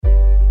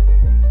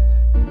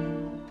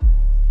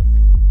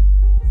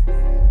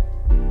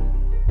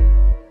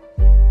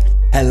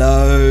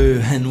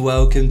and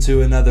welcome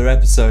to another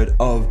episode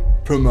of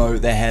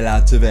Promote the Hell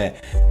Out of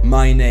It.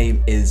 My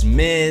name is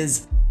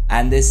Miz,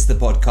 and this is the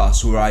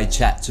podcast where I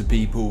chat to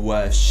people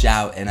worth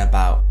shouting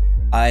about.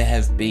 I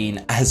have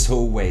been, as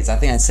always, I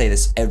think I say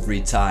this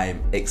every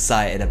time,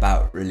 excited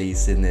about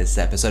releasing this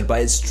episode,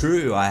 but it's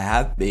true, I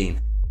have been.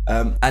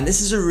 And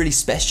this is a really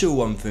special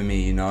one for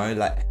me, you know,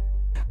 like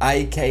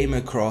I came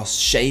across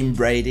Shane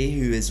Brady,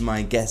 who is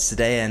my guest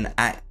today, an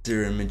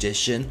actor and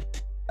magician,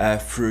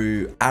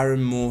 through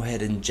Aaron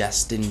Moorhead and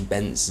Justin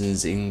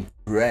Benson's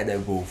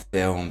incredible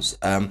films.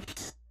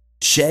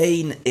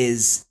 Shane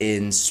is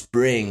in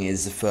Spring,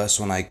 is the first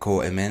one I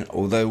caught him in,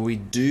 although we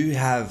do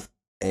have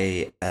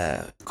a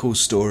cool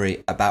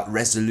story about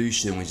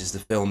Resolution, which is the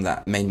film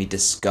that made me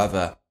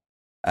discover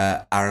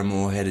Aaron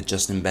Moorhead and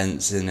Justin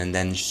Benson and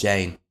then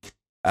Shane.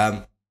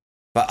 But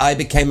I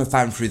became a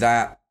fan through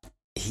that.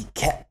 He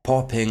kept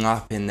popping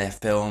up in their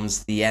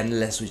films. The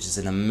Endless, which is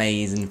an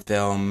amazing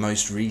film,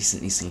 most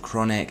recently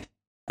Synchronic.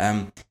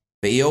 But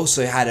he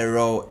also had a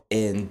role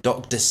in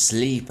Dr.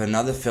 Sleep,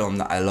 another film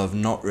that I love,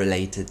 not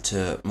related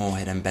to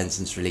Moorhead and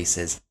Benson's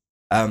releases.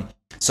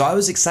 So I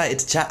was excited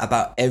to chat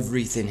about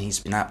everything he's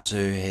been up to,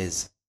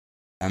 his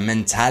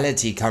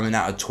mentality coming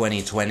out of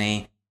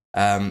 2020,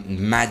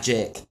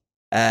 magic,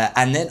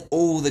 and then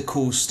all the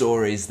cool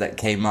stories that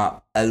came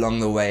up along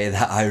the way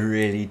that I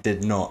really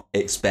did not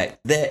expect.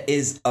 There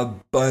is a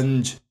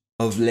bunch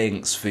of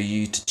links for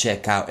you to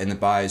check out in the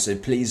bio, so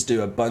please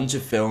do. A bunch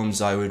of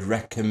films I would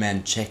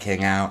recommend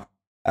checking out,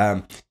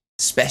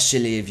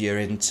 especially if you're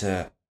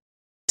into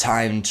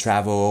time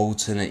travel,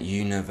 alternate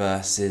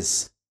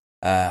universes,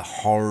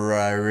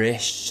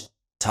 horror-ish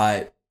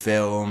type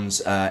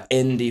films,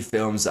 indie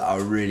films that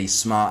are really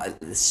smart.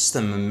 There's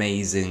some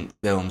amazing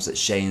films that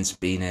Shane's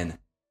been in.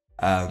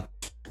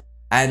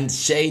 And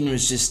Shane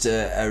was just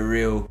a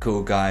real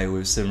cool guy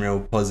with some real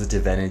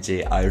positive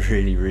energy. I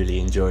really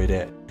enjoyed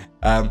it.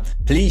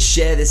 Please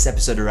share this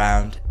episode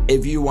around.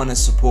 If you want to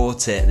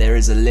support it, there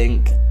is a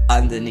link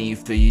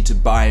underneath for you to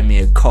buy me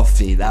a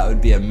coffee. That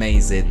would be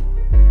amazing.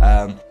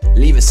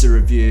 Leave us a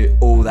review,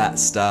 all that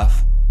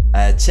stuff.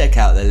 Check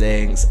out the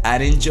links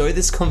and enjoy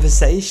this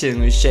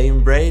conversation with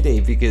Shane Brady,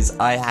 because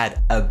I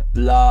had a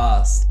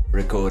blast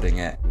recording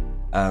it.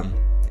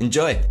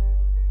 Enjoy.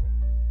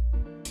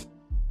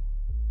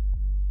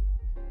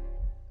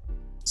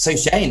 So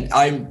Shane,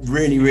 I'm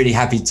really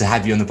happy to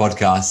have you on the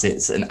podcast.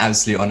 It's an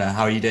absolute honor.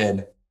 How are you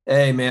doing?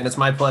 Hey man, it's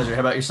my pleasure.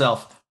 How about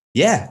yourself?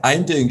 Yeah,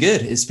 I'm doing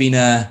good. It's been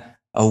a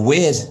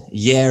weird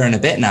year and a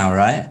bit now,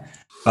 right?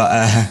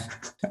 But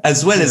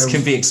as well as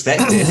can be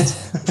expected.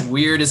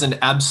 Weird is an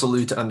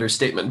absolute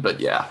understatement, but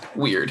yeah,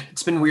 weird.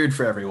 It's been weird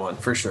for everyone,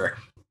 for sure.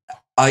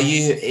 Are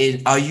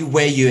you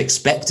where you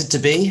expected to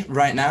be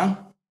right now?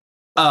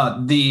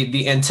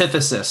 The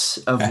antithesis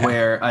of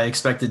where I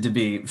expected to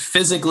be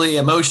physically,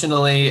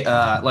 emotionally.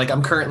 Like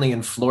I'm currently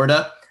in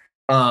Florida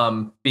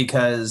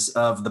because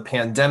of the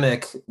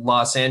pandemic.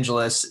 Los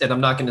Angeles, and I'm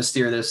not going to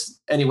steer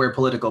this anywhere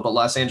political, but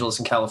Los Angeles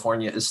and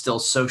California is still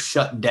so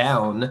shut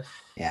down.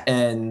 Yeah.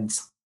 And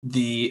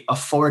the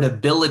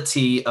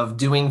affordability of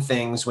doing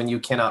things when you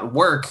cannot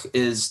work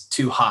is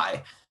too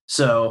high.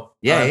 So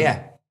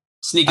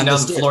sneaking down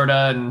to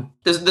Florida, and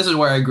this is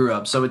where I grew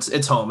up, so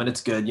it's home and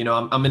it's good. You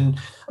know, I'm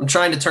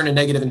trying to turn a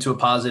negative into a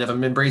positive.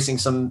 I'm embracing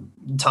some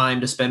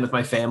time to spend with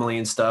my family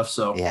and stuff.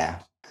 So yeah.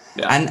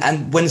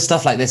 And when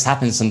stuff like this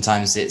happens,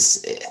 sometimes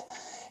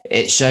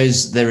it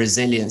shows the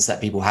resilience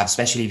that people have,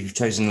 especially if you've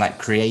chosen like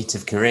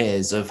creative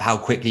careers, of how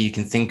quickly you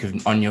can think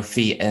on your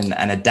feet and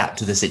adapt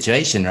to the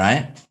situation,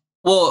 right?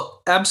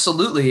 Well,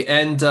 absolutely.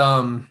 And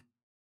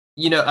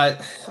you know,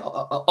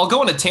 I'll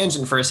go on a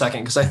tangent for a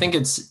second because I think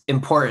it's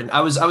important.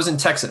 I was in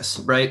Texas,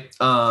 right?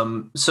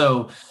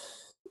 So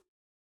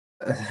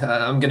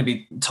I'm going to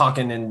be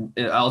talking, and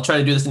I'll try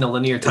to do this in a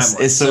linear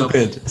timeline. It's so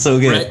good, so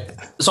good. Right?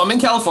 So I'm in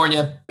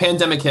California.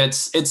 Pandemic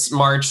hits. It's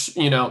March.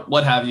 You know,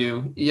 what have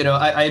you? You know,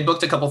 I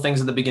booked a couple things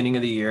at the beginning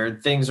of the year.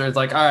 Things are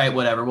like, all right,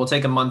 whatever. We'll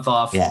take a month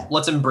off. Yeah.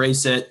 Let's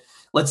embrace it.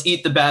 Let's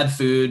eat the bad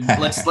food.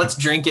 Let's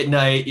drink at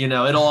night. You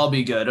know, it'll all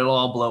be good. It'll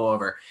all blow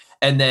over.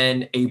 And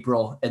then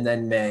April, and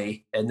then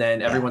May, and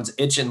then everyone's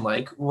itching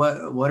like, what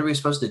are we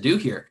supposed to do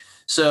here?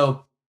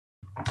 So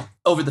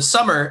over the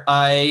summer,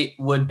 I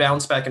would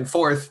bounce back and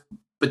forth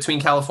between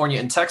California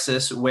and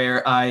Texas,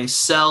 where I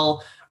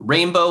sell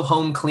Rainbow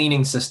home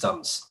cleaning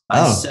systems.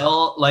 I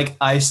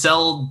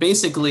sell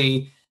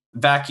basically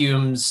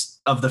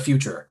vacuums of the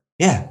future.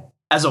 Yeah.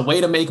 As a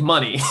way to make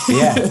money.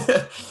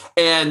 Yeah.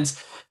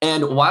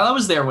 And while I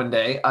was there one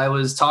day, I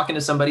was talking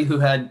to somebody who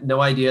had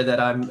no idea that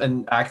I'm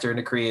an actor and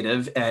a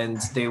creative, and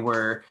they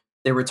were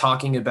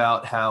talking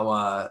about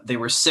how they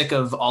were sick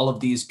of all of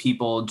these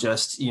people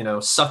just, you know,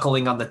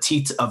 suckling on the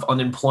teat of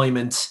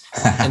unemployment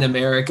in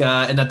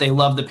America, and that they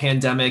love the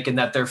pandemic and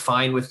that they're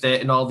fine with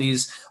it. And all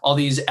these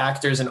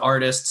actors and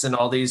artists and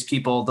all these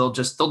people, they'll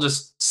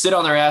just sit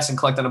on their ass and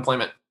collect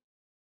unemployment.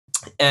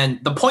 And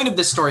the point of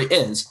this story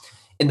is,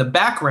 in the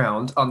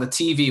background on the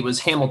TV was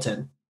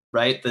Hamilton,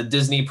 right? The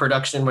Disney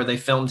production where they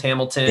filmed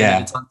Hamilton. Yeah.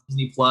 And it's on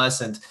Disney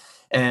Plus, and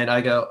And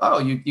I go, oh,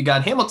 you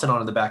got Hamilton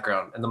on in the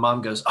background. And the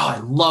mom goes, oh, I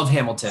love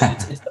Hamilton.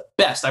 It's the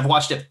best. I've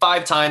watched it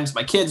 5 times.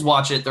 My kids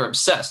watch it. They're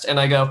obsessed. And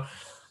I go,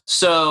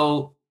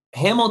 so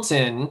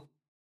Hamilton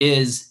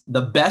is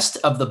the best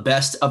of the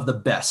best of the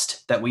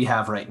best that we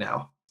have right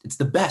now. It's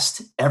the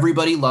best.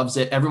 Everybody loves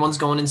it. Everyone's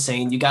going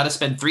insane. You got to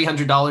spend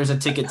 $300 a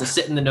ticket to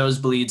sit in the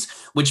nosebleeds,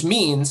 which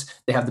means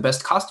they have the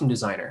best costume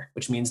designer,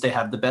 which means they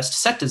have the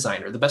best set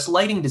designer, the best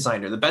lighting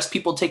designer, the best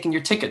people taking your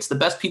tickets, the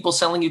best people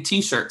selling you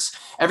t-shirts.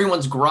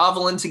 Everyone's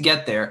groveling to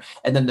get there.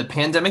 And then the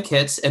pandemic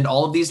hits, and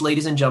all of these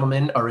ladies and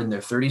gentlemen are in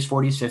their 30s,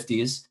 40s,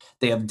 50s.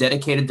 They have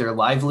dedicated their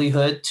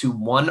livelihood to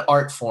one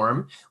art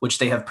form, which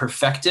they have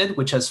perfected,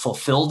 which has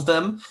fulfilled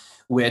them,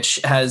 which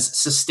has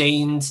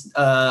sustained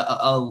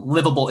a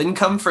livable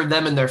income for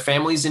them and their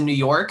families in New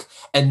York.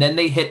 And then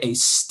they hit a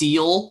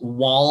steel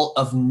wall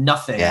of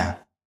nothing. Yeah.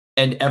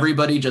 And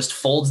everybody just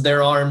folds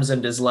their arms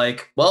and is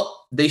like,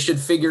 well, they should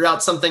figure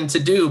out something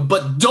to do,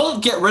 but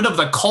don't get rid of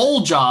the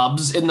coal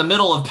jobs in the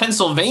middle of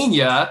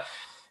Pennsylvania,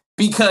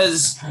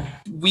 because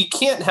we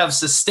can't have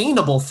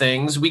sustainable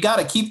things. We got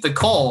to keep the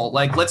coal.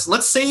 Like,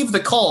 let's save the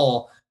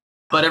coal.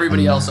 But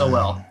everybody else, oh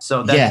well.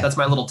 So that's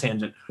my little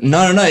tangent.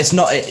 No, it's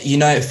not.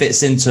 It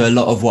fits into a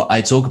lot of what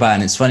I talk about,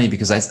 and it's funny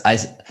because the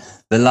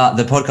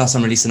podcast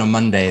I'm releasing on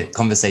Monday,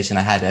 conversation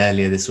I had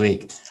earlier this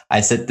week,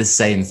 I said the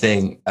same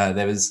thing.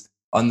 There was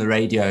on the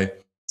radio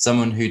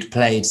someone who'd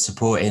played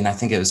support in, I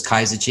think it was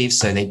Kaiser Chiefs,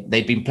 so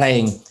they'd been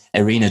playing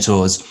arena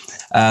tours,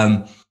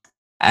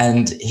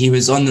 and he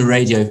was on the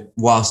radio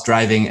whilst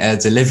driving a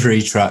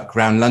delivery truck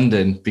around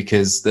London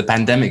because the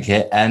pandemic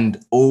hit, and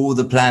all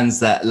the plans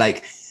that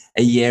like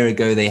a year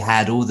ago they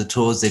had, all the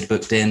tours they'd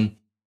booked in,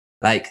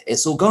 like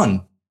it's all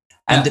gone.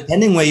 And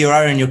depending where you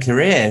are in your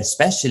career,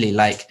 especially,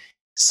 like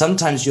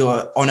sometimes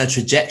you're on a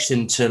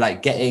trajectory to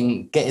like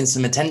getting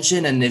some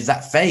attention, and if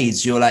that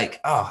fades, you're like,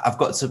 oh, I've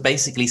got to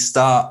basically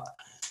start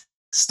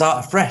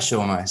afresh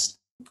almost.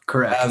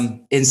 Correct.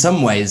 In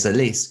some ways at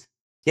least.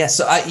 Yeah,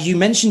 so you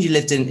mentioned you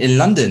lived in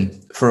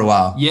London for a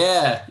while.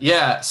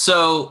 Yeah.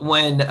 So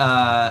when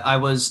I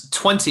was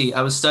 20,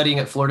 I was studying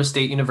at Florida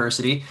State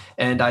University,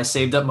 and I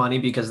saved up money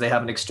because they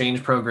have an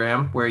exchange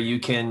program where you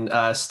can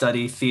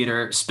study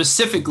theater,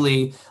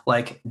 specifically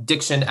like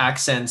diction,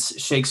 accents,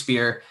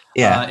 Shakespeare,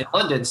 in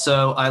London.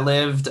 So I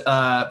lived,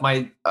 I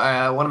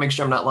want to make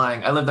sure I'm not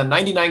lying. I lived on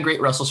 99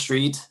 Great Russell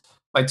Street.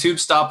 My tube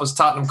stop was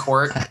Tottenham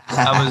Court.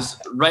 I was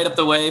right up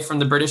the way from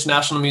the British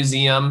National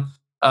Museum.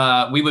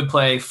 We would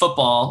play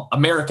football,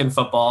 American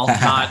football,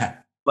 not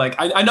like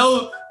I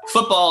know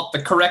football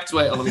the correct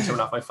way. Oh, let me turn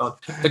off my phone.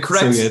 The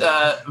correct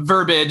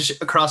verbiage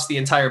across the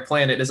entire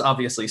planet is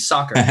obviously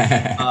soccer.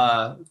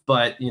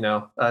 But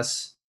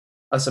us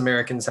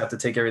Americans have to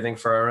take everything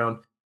for our own.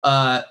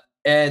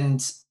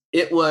 And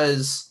it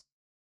was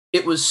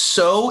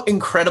so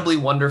incredibly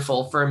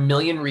wonderful for a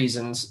million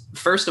reasons.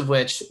 First of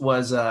which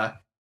was I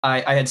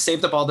had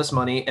saved up all this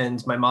money,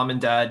 and my mom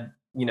and dad,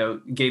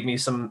 gave me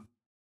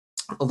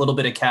a little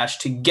bit of cash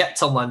to get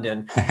to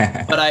London.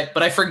 but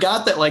I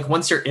forgot that like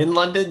once you're in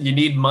London, you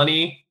need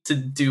money to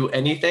do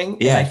anything.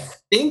 Yeah. And I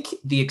think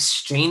the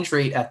exchange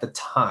rate at the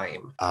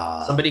time,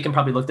 somebody can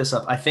probably look this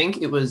up. I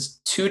think it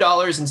was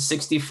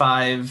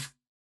 $2.65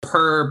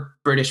 per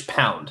British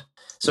pound.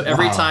 So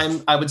every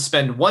time I would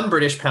spend 1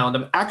 British pound,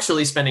 I'm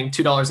actually spending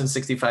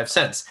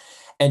 $2.65.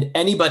 And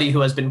anybody who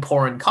has been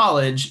poor in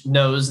college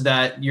knows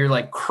that you're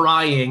like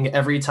crying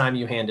every time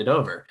you hand it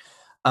over.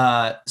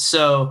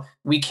 So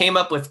we came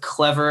up with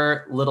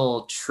clever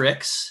little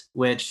tricks,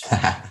 which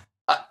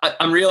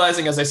I'm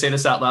realizing as I say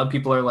this out loud,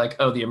 people are like,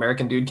 oh, the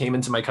American dude came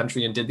into my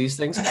country and did these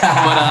things.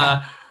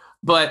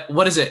 But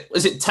what is it?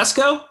 Is it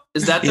Tesco?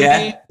 Is that the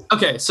name?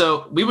 Okay.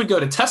 So we would go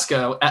to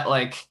Tesco at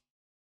like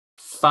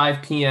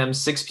 5 p.m.,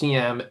 6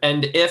 p.m.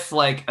 And if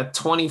like a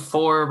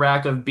 24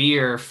 rack of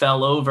beer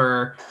fell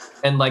over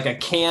and like a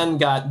can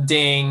got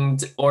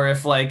dinged, or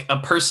if like a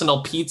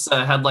personal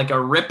pizza had like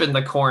a rip in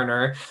the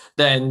corner,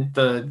 then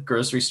the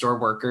grocery store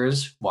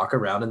workers walk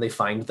around and they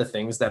find the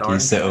things that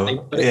aren't.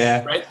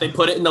 Right? They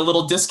put it in the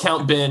little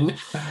discount bin.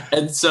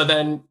 And so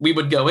then we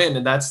would go in,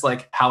 and that's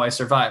like how I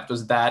survived,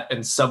 was that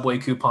and Subway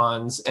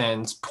coupons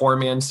and poor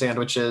man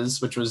sandwiches,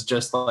 which was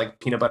just like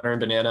peanut butter and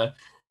banana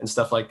and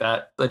stuff like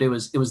that. But it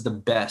was the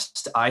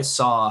best. I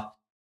saw,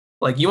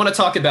 like, you want to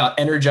talk about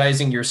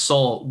energizing your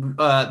soul.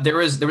 There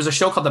was a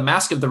show called The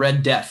Mask of the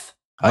Red Death.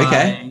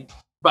 Okay.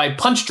 By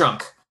Punch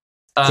Drunk.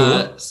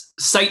 Cool.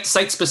 Site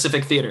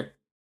specific theater.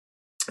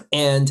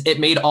 And it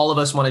made all of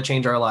us want to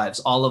change our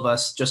lives. All of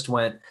us just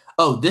went,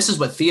 oh, this is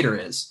what theater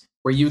is.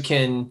 Where you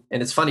can,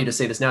 and it's funny to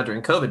say this now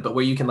during COVID, but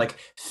where you can like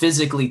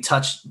physically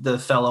touch the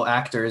fellow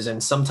actors,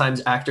 and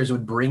sometimes actors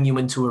would bring you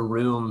into a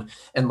room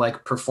and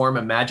like perform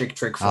a magic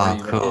trick for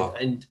you. Cool.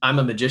 And I'm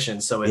a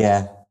magician, so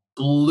it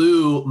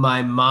blew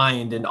my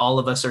mind, and all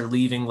of us are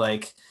leaving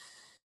like,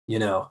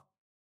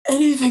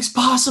 anything's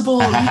possible.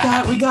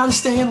 We got to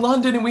stay in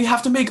London, and we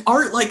have to make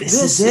art like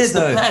this. It's the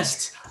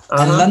best.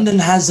 And London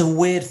has a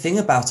weird thing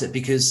about it,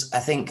 because I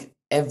think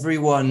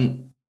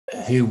everyone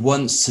who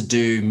wants to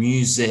do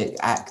music,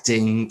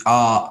 acting,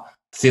 art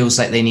feels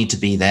like they need to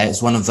be there.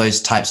 It's one of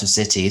those types of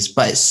cities,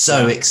 but it's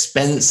so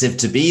expensive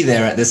to be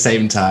there at the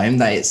same time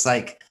that it's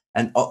like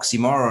an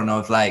oxymoron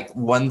of like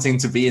wanting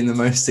to be in the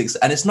most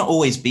and it's not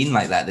always been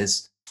like that.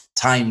 There's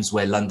times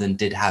where London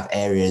did have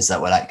areas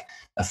that were like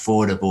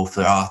affordable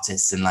for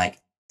artists, and like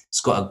it's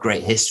got a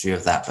great history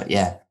of that, but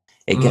yeah,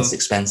 it gets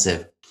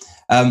expensive.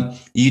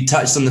 You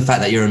touched on the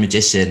fact that you're a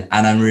magician,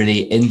 and I'm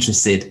really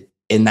interested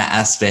in that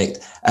aspect.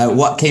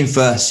 What came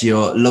first,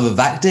 your love of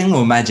acting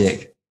or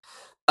magic?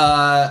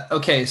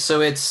 Okay,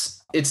 so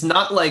it's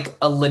not like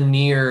a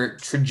linear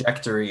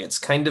trajectory. It's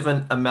kind of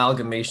an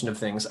amalgamation of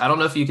things. I don't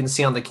know if you can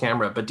see on the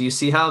camera, but do you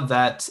see how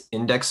that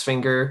index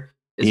finger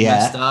is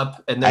messed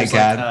up? And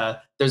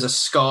there's a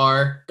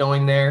scar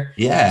going there.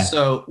 Yeah.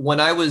 So when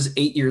I was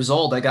 8 years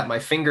old, I got my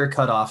finger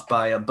cut off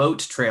by a boat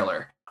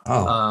trailer.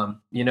 Oh.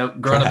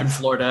 Growing up in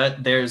Florida,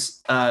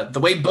 there's the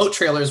way boat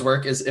trailers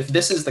work is if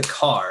this is the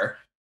car.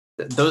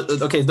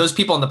 Those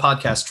people on the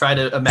podcast, try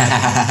to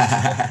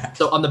imagine.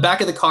 So on the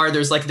back of the car,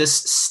 there's like this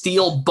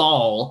steel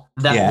ball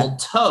that will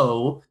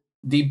tow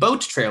the boat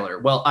trailer.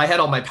 Well, I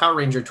had all my Power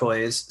Ranger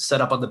toys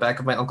set up on the back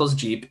of my uncle's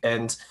Jeep,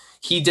 and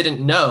he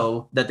didn't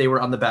know that they were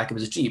on the back of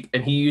his Jeep.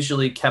 And he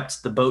usually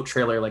kept the boat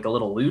trailer like a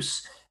little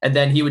loose, and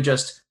then he would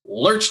just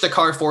lurch the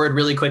car forward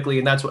really quickly,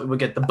 and that's what would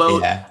get the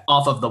boat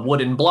off of the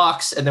wooden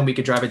blocks, and then we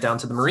could drive it down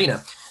to the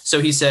marina. So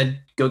he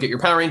said, go get your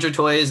Power Ranger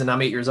toys. And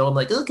I'm 8 years old. I'm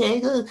like,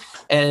 okay.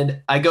 And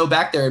I go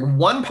back there, and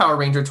one Power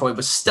Ranger toy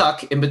was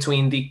stuck in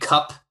between the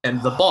cup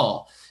and the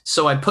ball.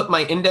 So I put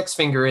my index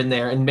finger in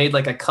there and made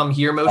like a come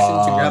here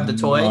motion to grab the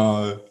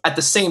toy at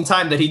the same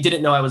time that he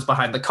didn't know I was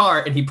behind the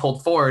car, and he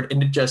pulled forward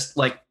and just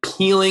like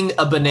peeling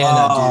a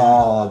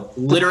banana,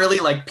 dude. Literally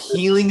like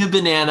peeling a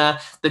banana.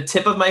 The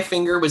tip of my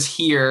finger was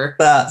here.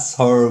 That's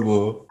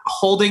horrible.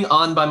 Holding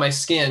on by my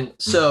skin.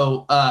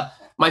 So,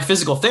 my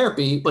physical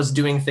therapy was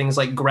doing things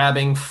like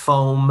grabbing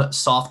foam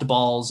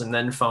softballs and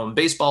then foam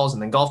baseballs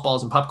and then golf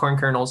balls and popcorn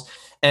kernels.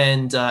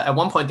 And at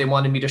one point they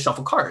wanted me to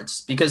shuffle cards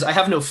because I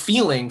have no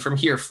feeling from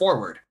here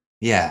forward.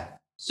 Yeah.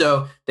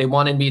 So they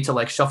wanted me to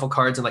like shuffle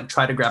cards and like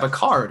try to grab a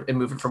card and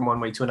move it from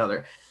one way to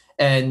another.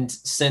 And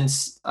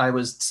since I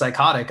was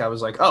psychotic, I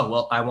was like, oh,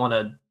 well,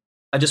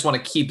 I just want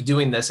to keep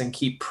doing this and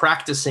keep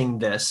practicing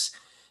this.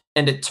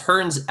 And it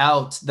turns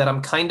out that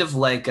I'm kind of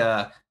like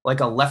a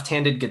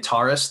left-handed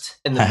guitarist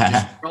in the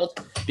magician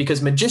world,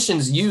 because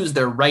magicians use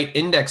their right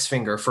index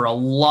finger for a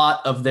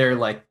lot of their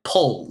like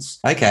pulls.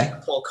 Okay.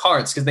 Pull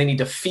cards because they need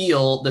to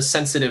feel the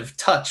sensitive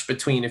touch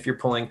between if you're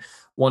pulling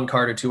one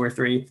card or two or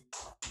three,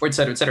 or et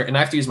cetera, et cetera. And I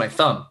have to use my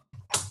thumb.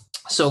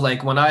 So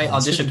like when I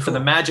auditioned for the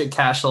Magic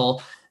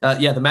Castle,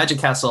 the Magic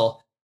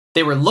Castle,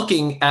 they were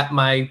looking at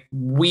my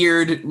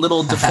weird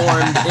little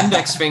deformed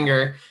index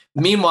finger.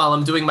 Meanwhile,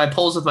 I'm doing my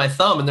pulls with my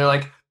thumb, and they're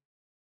like,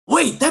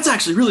 wait, that's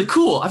actually really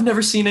cool. I've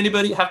never seen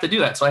anybody have to do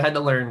that. So I had to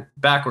learn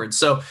backwards.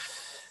 So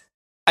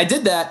I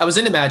did that. I was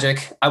into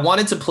magic. I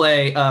wanted to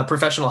play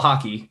professional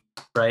hockey,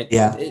 right?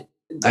 Yeah.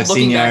 I've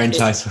seen your own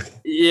choice.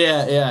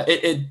 Yeah.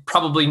 It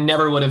probably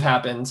never would have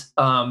happened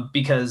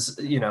because,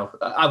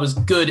 I was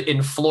good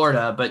in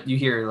Florida, but you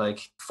hear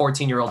like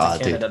 14-year-olds in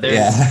Canada.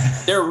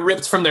 They're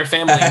ripped from their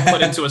family and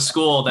put into a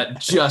school that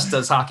just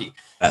does hockey.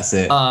 That's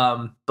it.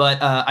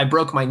 But I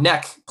broke my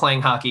neck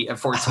playing hockey at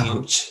 14.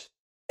 Ouch.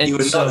 You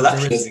were not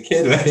lucky as a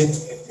kid, right?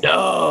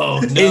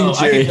 No.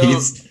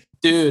 Injuries.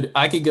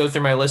 I could go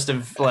through my list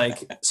of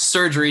like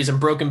surgeries and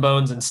broken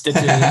bones and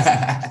stitches.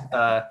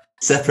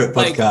 Separate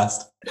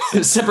podcast.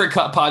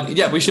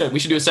 Yeah, we should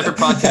do a separate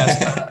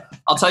podcast.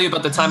 I'll tell you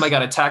about the time I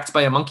got attacked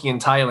by a monkey in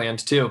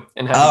Thailand too.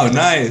 And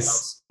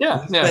nice.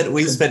 Yeah.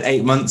 We spent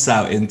 8 months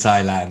out in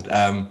Thailand.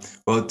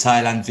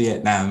 Thailand,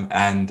 Vietnam,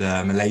 and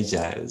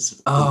Malaysia.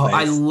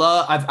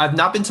 I've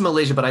not been to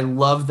Malaysia, but I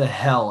love the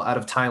hell out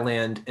of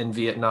Thailand and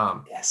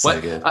Vietnam. Yeah, so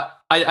good.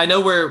 I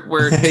know we're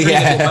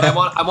but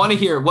I want to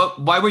hear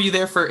why were you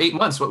there for 8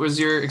 months? What was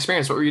your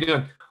experience? What were you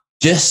doing?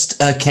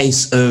 Just a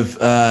case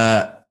of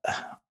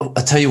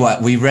I'll tell you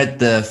what, we read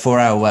the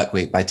 4-Hour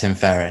Workweek by Tim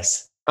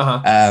Ferriss.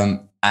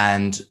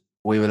 And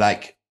we were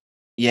like,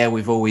 yeah,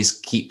 we've always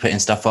keep putting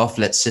stuff off.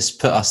 Let's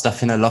just put our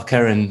stuff in a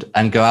locker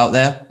and go out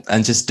there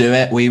and just do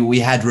it. We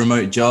had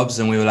remote jobs,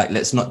 and we were like,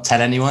 let's not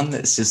tell anyone.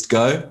 Let's just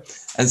go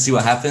and see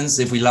what happens.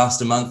 If we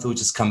last a month, we'll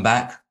just come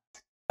back.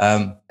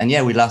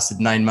 We lasted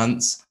 9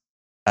 months.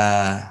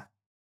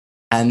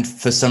 And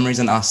for some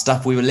reason,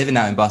 we were living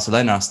out in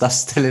Barcelona. Our stuff's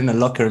still in a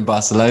locker in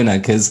Barcelona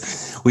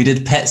because we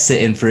did pet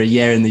sitting for a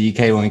year in the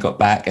UK when we got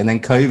back, and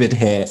then COVID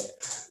hit.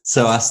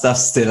 So our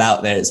stuff's still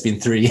out there. It's been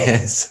 3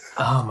 years.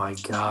 Oh my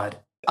God.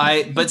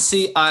 I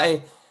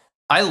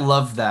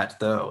love that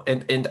though.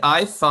 And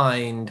I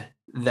find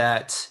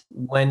that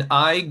when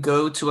I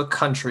go to a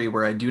country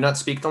where I do not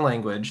speak the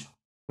language,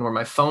 where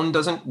my phone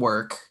doesn't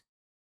work,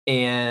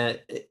 and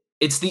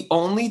it's the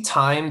only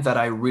time that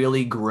I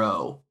really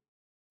grow.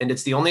 And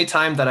it's the only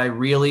time that I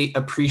really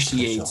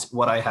appreciate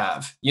what I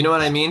have. You know what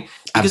I mean?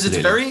 Because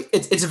Absolutely.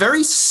 it's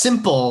very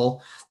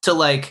simple to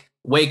like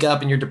wake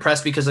up and you're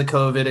depressed because of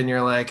COVID and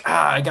you're like,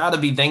 I gotta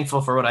be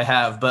thankful for what I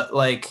have. But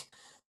like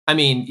I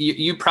mean,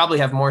 you probably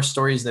have more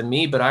stories than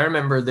me, but I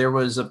remember there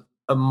was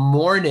a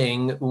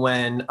morning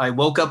when I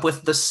woke up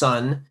with the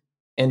sun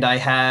and I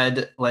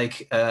had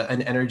like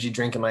an energy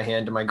drink in my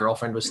hand and my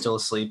girlfriend was still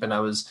asleep, and I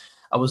was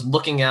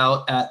looking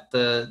out at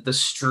the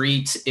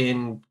street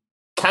in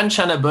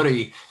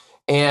Kanchanaburi,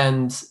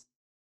 and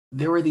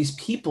there were these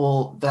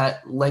people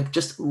that like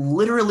just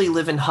literally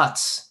live in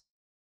huts,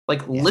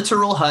 like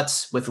literal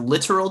huts with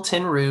literal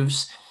tin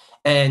roofs.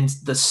 And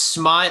the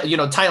smile, you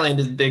know,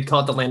 Thailand, they call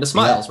it the land of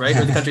smiles, right?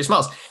 Or the country of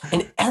smiles.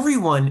 And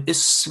everyone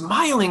is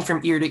smiling from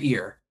ear to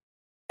ear.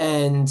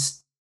 And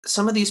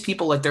some of these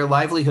people, like their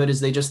livelihood is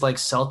they just like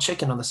sell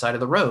chicken on the side of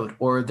the road,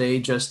 or they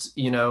just,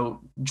 you know,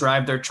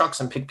 drive their trucks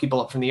and pick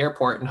people up from the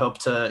airport and hope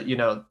to, you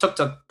know, tuk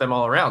them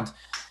all around.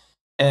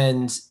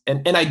 And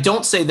I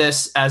don't say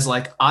this as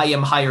like I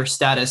am higher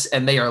status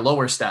and they are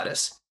lower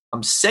status.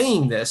 I'm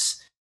saying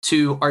this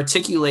to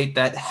articulate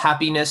that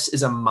happiness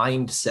is a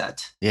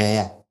mindset.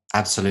 Yeah.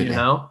 Absolutely. You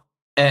know,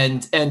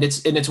 and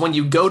it's when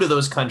you go to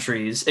those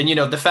countries, and you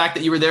know, the fact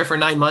that you were there for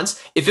 9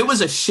 months, if it was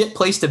a shit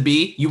place to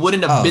be, you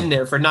wouldn't have been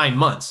there for 9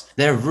 months.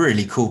 They're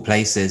really cool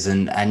places,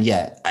 and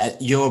yeah,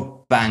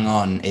 you're bang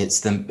on.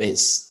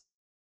 It's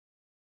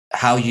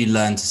how you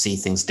learn to see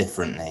things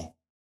differently.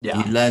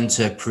 Yeah. You learn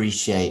to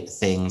appreciate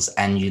things,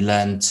 and you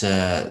learn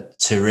to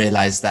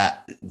realize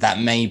that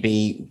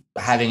maybe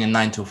having a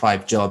 9 to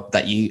 5 job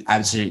that you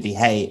absolutely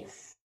hate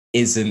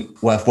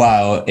isn't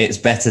worthwhile. It's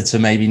better to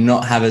maybe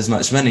not have as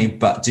much money,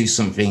 but do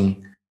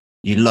something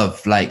you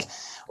love. Like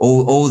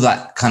all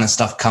that kind of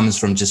stuff comes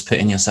from just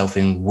putting yourself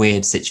in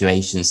weird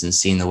situations and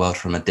seeing the world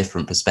from a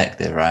different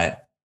perspective, right?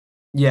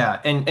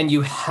 Yeah, and you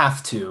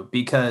have to,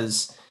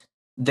 because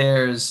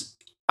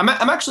I'm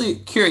actually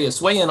curious,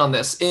 weigh in on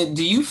this.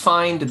 Do you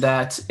find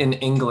that in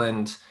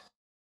England,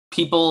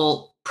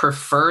 people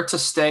prefer to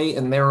stay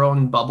in their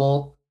own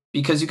bubble?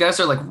 Because you guys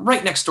are like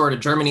right next door to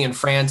Germany and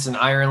France and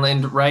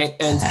Ireland, right?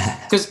 And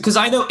because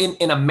I know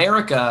in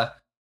America,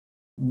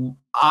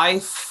 I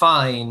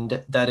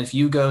find that if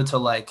you go to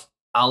like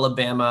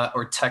Alabama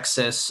or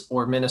Texas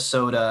or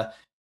Minnesota,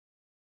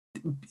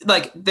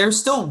 like they're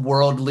still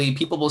worldly,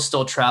 people will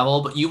still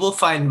travel, but you will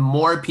find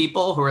more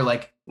people who are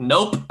like,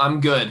 nope, I'm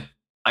good.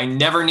 I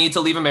never need to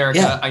leave America.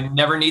 Yeah. I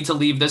never need to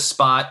leave this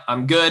spot.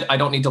 I'm good. I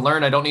don't need to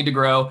learn. I don't need to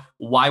grow.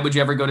 Why would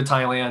you ever go to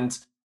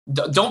Thailand?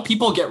 Don't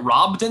people get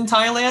robbed in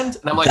Thailand?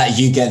 And I'm like, that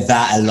you get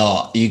that a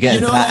lot. You get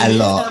that a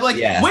lot. And I'm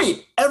like,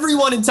 wait,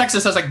 everyone in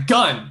Texas has a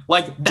gun.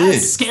 Like,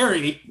 that's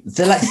scary.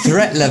 The like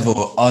threat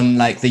level on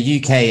like the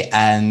UK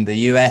and the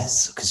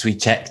US, because we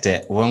checked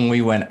it when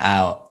we went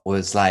out,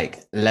 was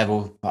like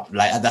level,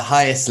 like at the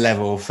highest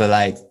level for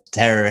like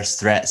terrorist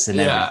threats and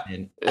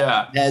everything.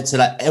 Yeah. Compared to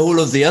like all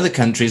of the other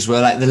countries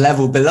were like the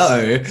level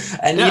below.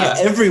 And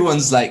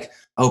everyone's like,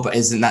 oh, but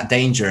isn't that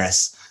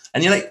dangerous?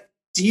 And you're like,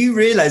 do you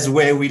realize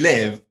where we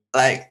live?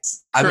 Like,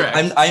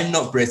 I'm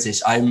not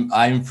British.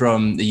 I'm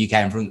from the UK.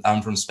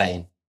 I'm from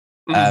Spain,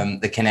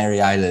 the Canary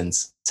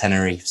Islands,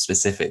 Tenerife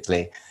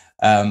specifically.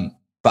 But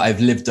I've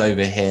lived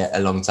over here a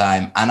long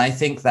time, and I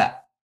think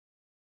that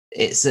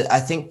I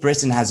think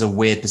Britain has a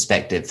weird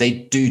perspective. They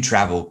do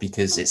travel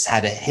because it's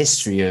had a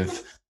history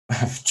of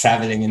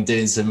traveling and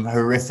doing some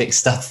horrific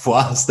stuff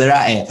whilst they're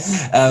at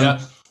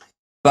it.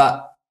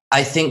 But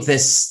I think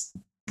there's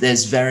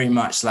very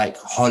much like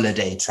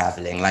holiday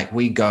traveling. Like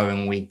we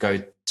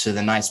go to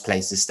the nice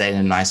places, stay in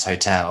a nice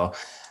hotel.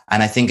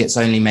 And I think it's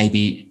only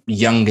maybe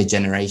younger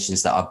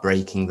generations that are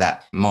breaking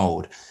that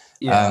mold.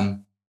 Yeah.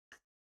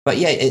 But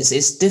yeah,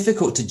 it's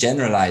difficult to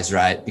generalize,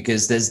 right?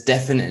 Because there's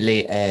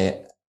definitely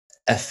a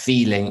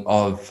feeling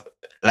of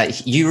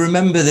like, you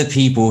remember the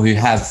people who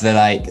have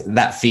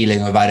that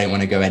feeling of, I don't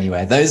want to go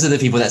anywhere. Those are the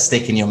people that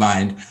stick in your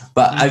mind.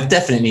 But I've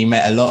definitely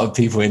met a lot of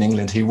people in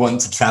England who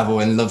want to travel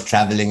and love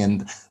traveling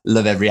and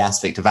love every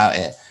aspect about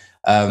it.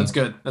 That's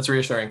good. That's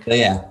reassuring. So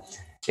yeah,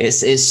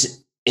 it's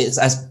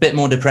a bit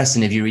more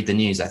depressing if you read the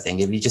news. I think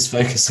if you just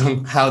focus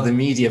on how the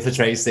media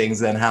portrays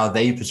things and how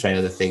they portray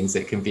other things,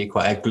 it can be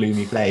quite a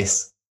gloomy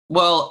place.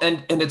 Well,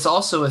 and it's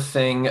also a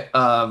thing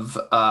of,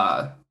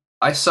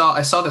 I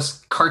saw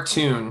this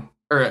cartoon,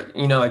 or,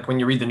 you know, like when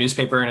you read the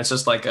newspaper and it's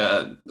just like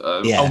a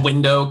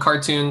window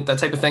cartoon, that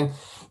type of thing.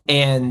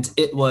 And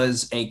it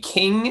was a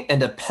king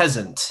and a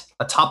peasant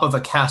atop of a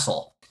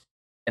castle.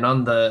 And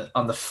on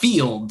the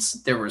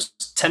fields, there was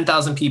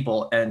 10,000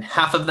 people, and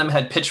half of them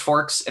had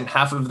pitchforks and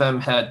half of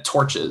them had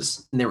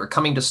torches, and they were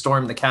coming to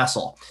storm the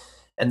castle.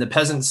 And the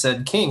peasant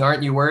said, "King,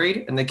 aren't you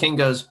worried?" And the king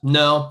goes,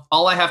 "No,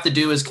 all I have to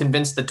do is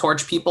convince the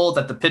torch people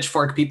that the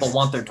pitchfork people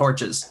want their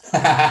torches."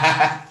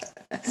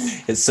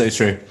 It's so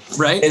true.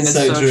 Right? It's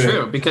so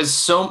true. Because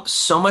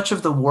so much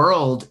of the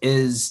world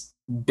is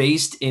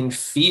based in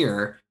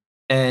fear.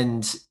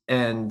 And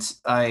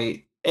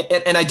I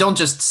don't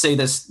just say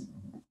this,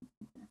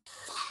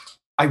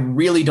 I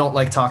really don't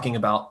like talking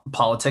about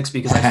politics,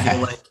 because I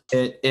feel like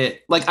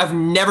it like I've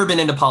never been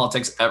into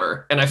politics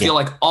ever. And I feel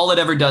like all it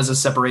ever does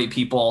is separate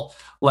people.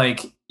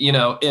 Like, you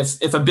know,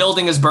 if a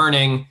building is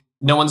burning,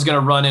 no one's going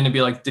to run in and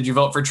be like, "Did you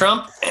vote for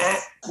Trump?"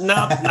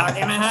 nope, not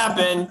gonna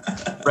happen,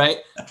 right?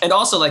 And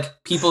also,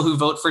 like, people who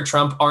vote for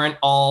Trump aren't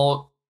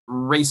all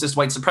racist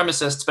white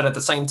supremacists, but at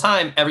the same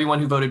time, everyone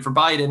who voted for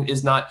Biden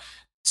is not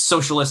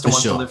socialist and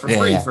wants to live for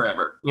free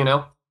forever, you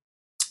know?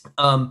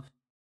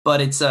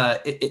 But it's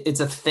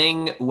a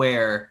thing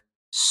where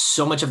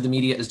so much of the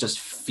media is just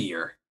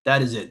fear.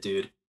 That is it,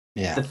 dude.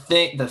 Yeah.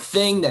 The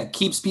thing that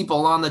keeps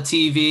people on the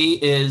TV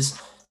is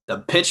the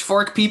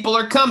pitchfork people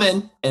are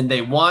coming and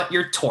they want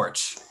your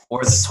torch,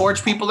 or the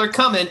torch people are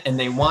coming and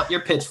they want your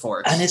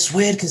pitchfork. And it's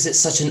weird because it's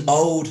such an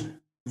old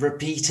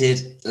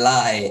repeated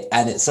lie,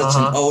 and it's such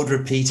an old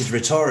repeated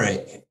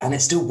rhetoric, and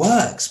it still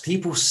works.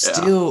 People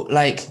still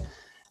like,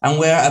 and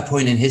we're at a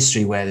point in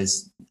history where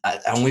there's,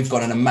 and we've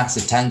gone on a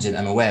massive tangent,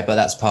 I'm aware, but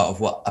that's part of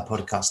what a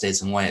podcast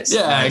is and why it's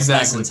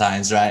exactly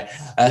sometimes, right?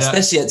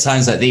 Especially at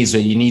times like these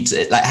where you need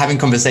to, like, having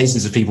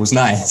conversations with people's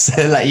nice.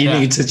 Like, you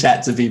need to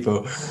chat to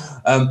people.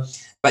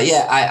 But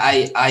yeah,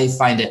 I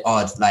find it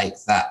odd, like,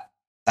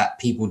 that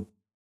people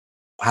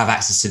have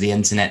access to the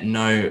internet,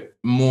 know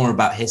more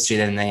about history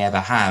than they ever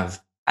have,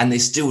 and they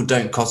still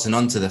don't cotton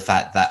on to the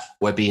fact that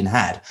we're being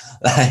had.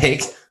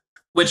 Like,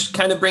 which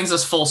kind of brings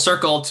us full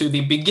circle to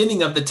the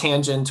beginning of the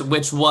tangent,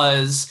 which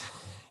was,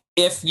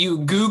 if you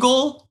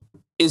Google,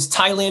 is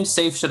Thailand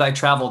safe? Should I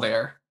travel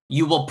there?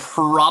 You will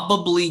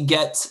probably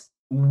get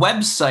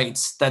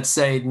websites that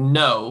say,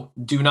 no,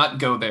 do not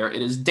go there.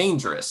 It is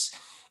dangerous.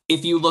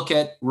 If you look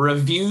at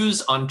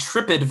reviews on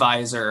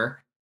TripAdvisor,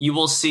 you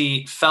will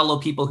see fellow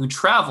people who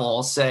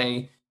travel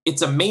say,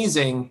 it's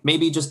amazing.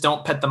 Maybe just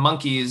don't pet the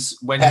monkeys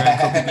when you're in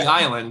Koh Phi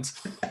Island,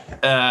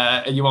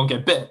 and you won't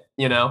get bit,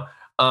 you know?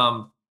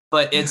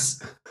 But it's,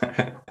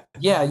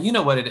 yeah, you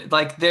know what it is.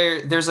 Like,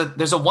 there's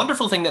a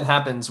wonderful thing that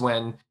happens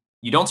when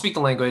you don't speak the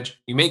language,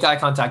 you make eye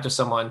contact with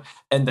someone,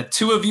 and the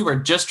two of you are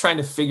just trying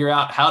to figure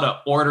out how to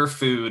order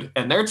food,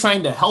 and they're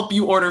trying to help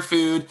you order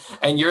food,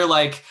 and you're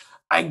like,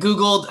 I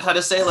Googled how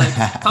to say, like,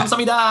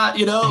 kamsamida,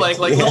 you know, like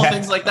little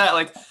things like that.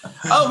 Like,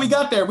 oh, we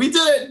got there. We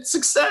did it.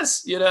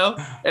 Success, you know?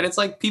 And it's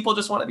like, people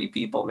just want to be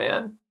people,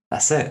 man.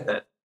 That's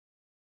it.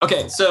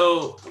 Okay,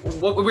 so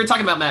we were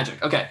talking about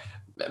magic. Okay,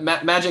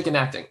 magic and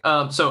acting.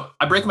 So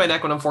I break my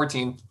neck when I'm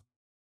 14.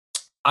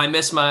 I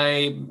miss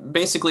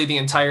basically the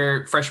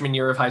entire freshman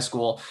year of high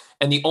school.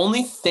 And the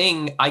only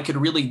thing I could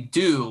really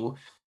do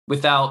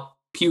without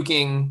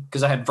puking,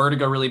 because I had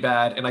vertigo really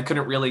bad and I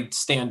couldn't really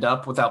stand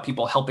up without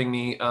people helping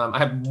me. I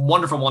had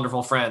wonderful,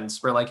 wonderful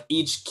friends where, like,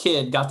 each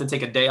kid got to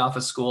take a day off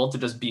of school to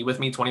just be with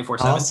me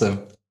 24/7.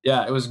 Awesome.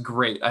 Yeah, it was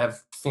great. I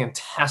have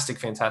fantastic,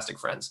 fantastic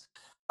friends.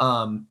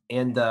 And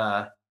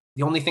the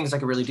only things I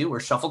could really do were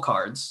shuffle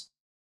cards,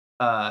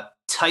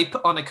 type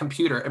on a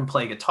computer, and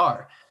play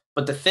guitar.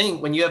 But the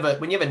thing, when you have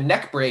a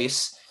neck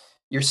brace,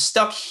 you're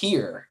stuck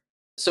here.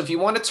 So if you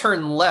want to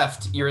turn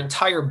left, your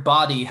entire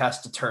body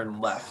has to turn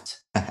left.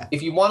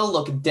 If you want to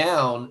look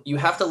down, you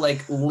have to,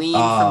 like, lean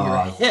from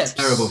your hips.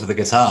 Terrible for the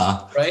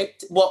guitar.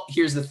 Right? Well,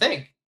 here's the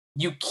thing.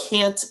 You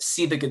can't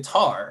see the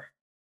guitar,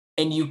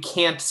 and you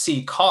can't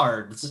see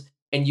cards,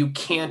 and you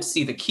can't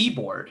see the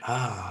keyboard.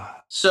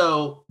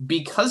 So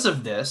because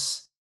of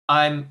this,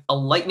 I'm a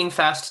lightning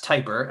fast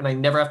typer, and I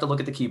never have to look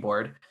at the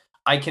keyboard.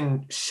 I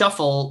can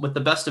shuffle with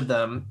the best of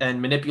them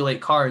and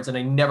manipulate cards, and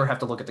I never have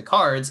to look at the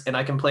cards, and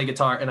I can play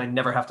guitar, and I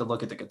never have to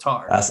look at the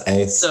guitar. That's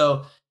ace.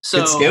 So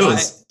good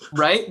skills.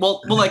 Right?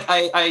 Well, like,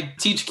 I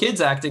teach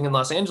kids acting in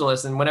Los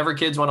Angeles, and whenever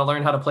kids want to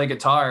learn how to play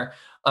guitar,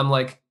 I'm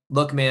like,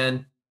 look,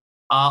 man,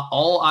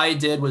 all I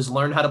did was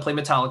learn how to play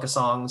Metallica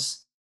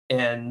songs,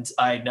 and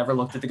I never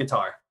looked at the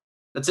guitar.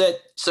 That's it.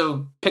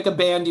 So pick a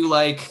band you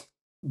like,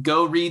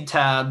 go read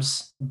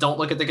tabs, don't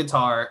look at the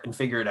guitar, and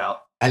figure it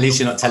out. At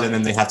least you're not telling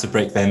them they have to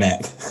break their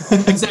neck.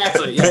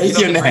 Exactly. Yeah, break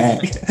your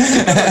neck.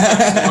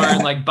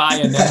 Or, like, buy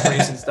a neck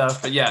brace and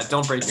stuff. But yeah,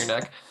 don't break your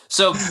neck.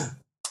 So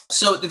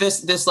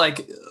this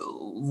like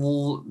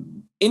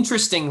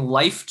interesting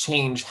life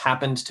change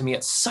happened to me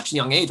at such a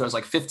young age. I was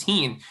like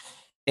 15,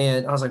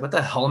 and I was like, what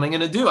the hell am I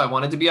going to do? I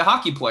wanted to be a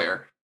hockey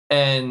player.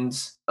 And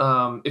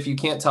if you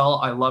can't tell,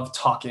 I love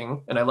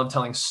talking and I love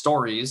telling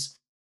stories.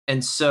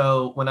 And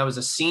so when I was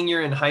a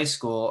senior in high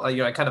school,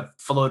 I kind of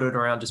floated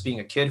around just being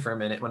a kid for a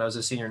minute. When I was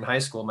a senior in high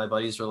school, my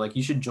buddies were like,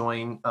 you should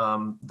join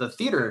the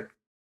theater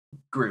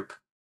group,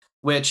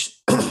 which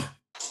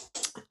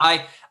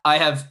I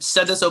have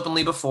said this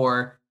openly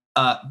before,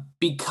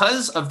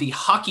 because of the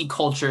hockey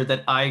culture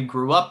that I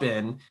grew up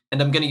in,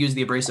 and I'm going to use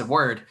the abrasive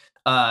word,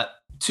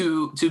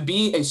 to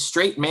be a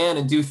straight man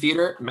and do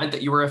theater meant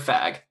that you were a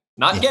fag.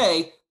 Not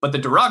gay, but the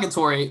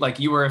derogatory, like,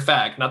 you were a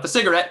fag, not the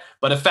cigarette,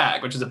 but a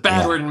fag, which is a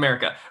bad word in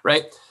America,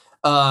 right?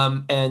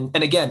 And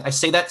again, I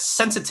say that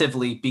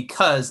sensitively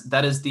because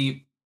that is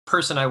the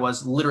person I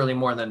was literally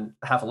more than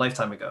half a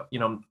lifetime ago. You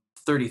know, I'm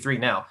 33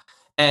 now.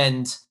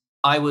 And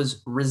I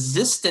was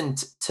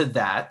resistant to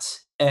that.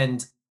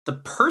 And the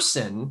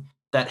person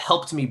that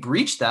helped me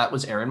breach that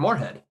was Aaron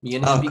Moorhead. Me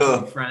and him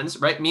became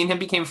friends, right? Me and him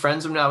became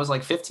friends when I was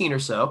like 15 or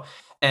so.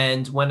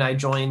 And when I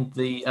joined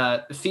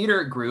the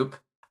theater group,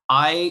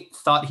 I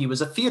thought he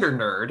was a theater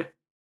nerd,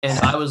 And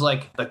I was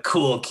like the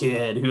cool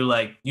kid who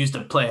like used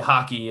to play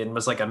hockey and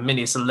was like a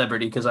mini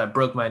celebrity because I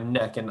broke my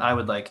neck, and I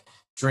would like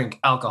drink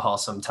alcohol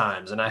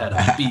sometimes, and I had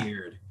a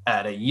beard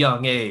at a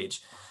young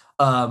age.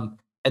 And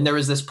there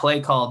was this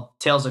play called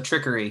Tales of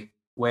Trickery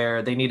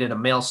where they needed a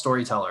male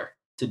storyteller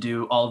to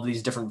do all of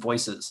these different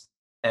voices.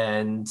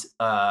 And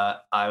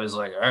I was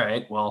like, all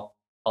right, well,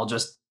 I'll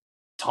just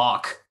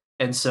talk.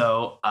 And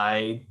so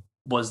I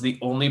was the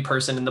only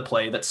person in the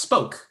play that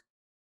spoke,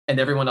 and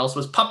everyone else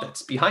was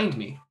puppets behind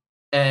me.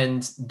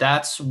 And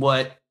that's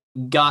what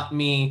got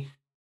me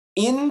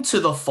into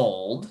the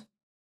fold.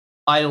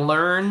 I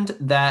learned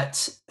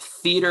that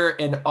theater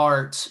and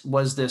art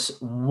was this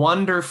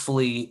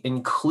wonderfully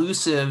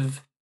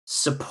inclusive,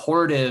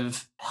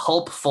 supportive,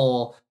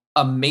 helpful,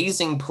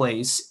 amazing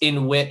place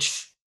in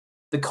which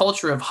the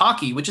culture of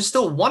hockey, which is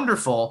still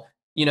wonderful,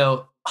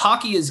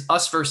 hockey is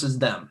us versus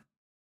them.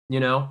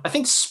 I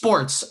think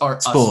sports are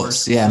us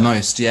versus them.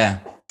 Most, yeah.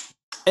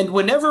 And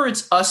whenever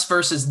it's us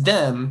versus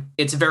them,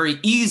 it's very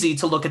easy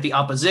to look at the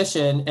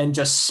opposition and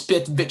just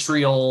spit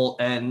vitriol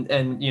and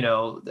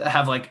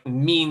have like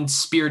mean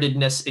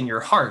spiritedness in your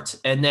heart.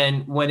 And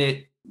then when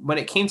it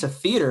came to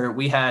theater,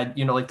 we had,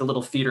 like the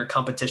little theater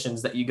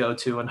competitions that you go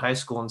to in high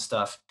school and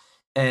stuff.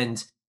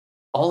 And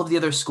all of the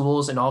other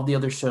schools and all of the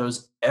other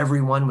shows,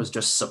 everyone was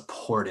just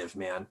supportive,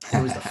 man.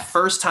 It was the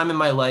first time in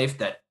my life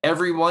that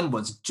everyone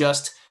was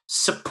just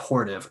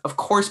supportive. Of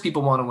course,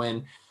 people want to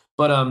win,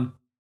 but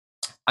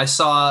I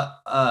saw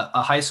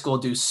a high school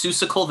do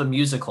Seussical the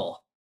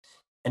Musical,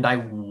 and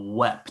I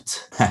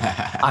wept.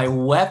 I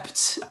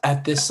wept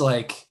at this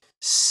like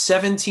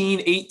 17,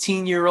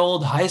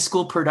 18-year-old high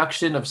school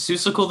production of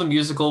Seussical the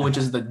Musical, which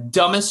is the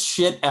dumbest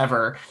shit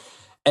ever.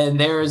 And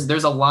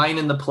there's a line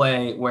in the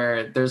play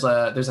where there's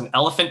an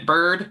elephant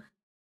bird,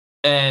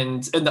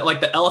 and like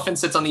the elephant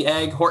sits on the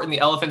egg. Horton the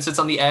elephant sits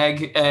on the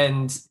egg,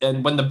 and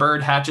when the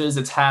bird hatches,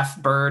 it's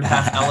half bird,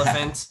 half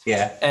elephant.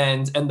 Yeah.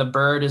 And the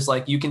bird is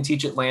like, you can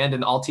teach it land,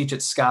 and I'll teach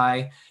it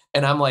sky.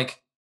 And I'm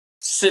like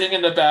sitting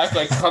in the back,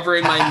 like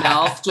covering my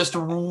mouth, just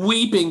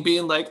weeping,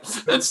 being like,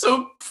 that's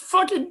so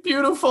fucking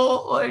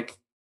beautiful. Like,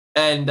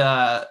 and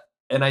I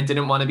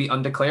didn't want to be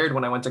undeclared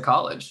when I went to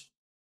college.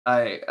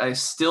 I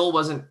still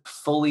wasn't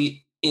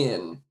fully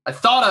in. I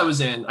thought I was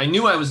in. I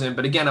knew I was in,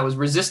 but again, I was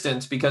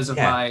resistant because of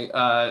my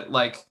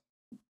like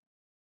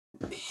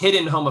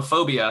hidden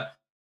homophobia.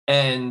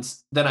 And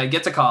then I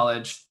get to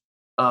college,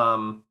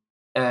 and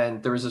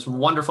there was this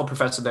wonderful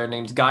professor there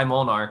named Guy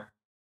Molnar,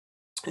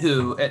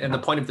 who, and the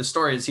point of the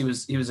story is he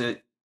was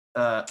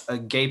a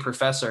gay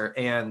professor,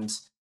 and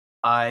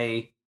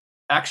I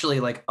actually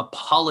like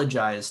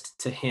apologized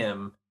to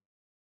him.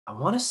 I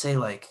want to say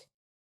like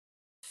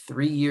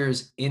 3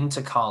 years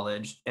into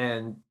college,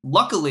 and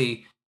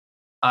luckily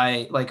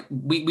I like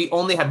we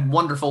only had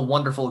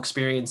wonderful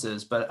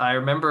experiences, but I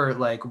remember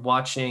like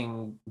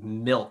watching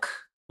Milk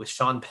with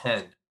Sean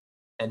Penn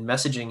and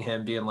messaging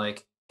him being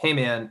like, hey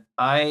man,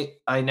 I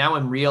now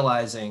am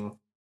realizing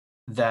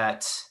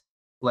that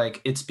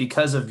like it's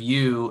because of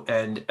you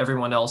and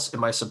everyone else in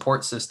my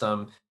support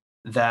system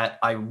that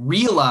I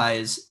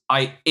realize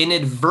I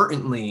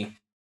inadvertently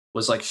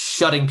was like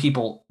shutting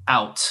people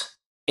out.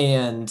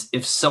 And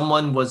if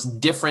someone was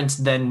different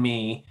than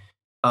me,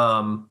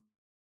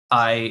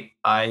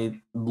 I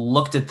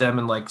looked at them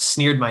and like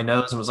sneered my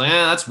nose and was like,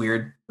 that's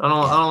weird. I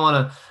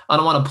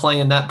don't want to play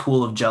in that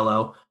pool of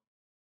jello,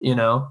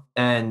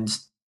 And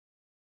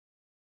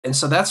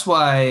so that's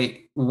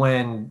why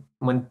when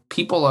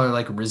people are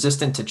like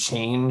resistant to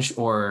change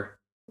or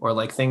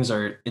like things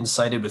are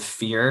incited with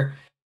fear,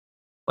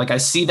 like I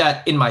see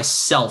that in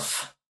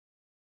myself,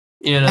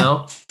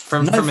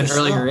 from an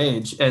earlier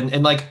age,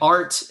 and like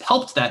art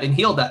helped that and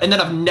healed that. And then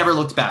I've never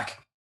looked back.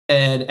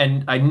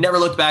 And I never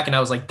looked back, and I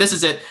was like, this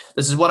is it.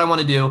 This is what I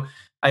want to do.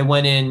 I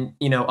went in,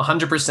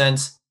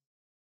 100%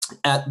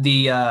 at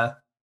the,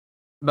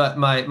 but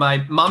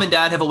my mom and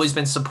dad have always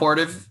been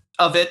supportive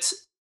of it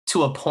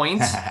to a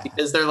point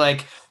because they're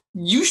like,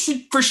 you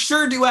should for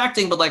sure do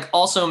acting, but like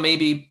also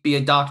maybe be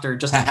a doctor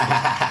just in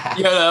case,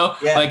 Yeah,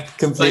 like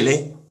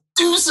completely. Like,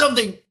 do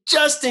something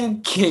just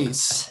in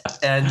case.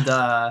 And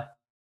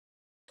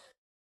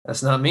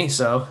that's not me.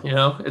 So,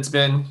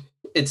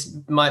 it's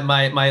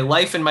my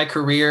life and my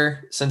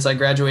career since I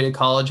graduated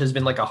college has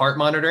been like a heart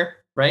monitor,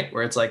 right?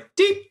 Where it's like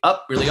deep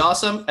up, really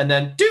awesome. And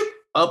then doop,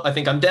 oh, I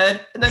think I'm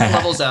dead. And then it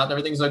levels out and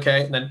everything's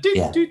okay. And then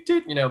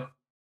doop.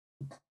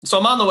 So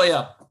I'm on the way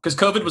up because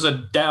COVID was a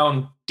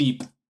down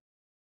deep.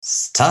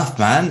 It's tough,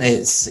 man.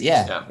 It's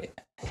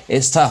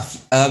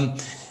tough.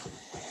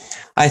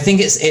 I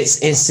think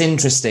it's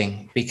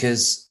interesting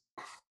because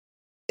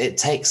it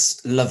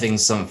takes loving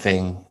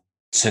something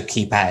to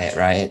keep at it,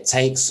 right? It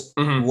takes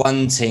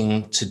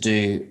wanting to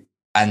do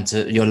and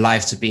to your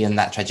life to be in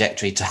that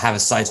trajectory, to have a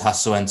side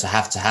hustle and to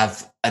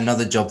have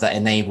another job that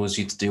enables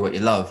you to do what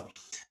you love.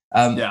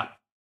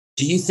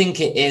 Do you think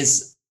it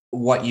is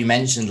what you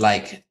mentioned,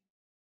 like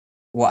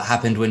what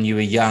happened when you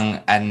were young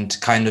and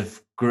kind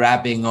of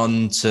grabbing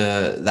onto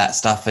that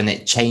stuff and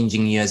it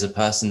changing you as a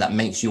person that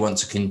makes you want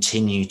to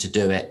continue to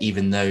do it,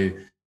 even though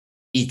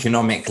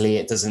economically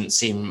it doesn't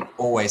seem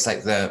always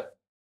like the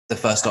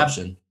first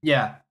option.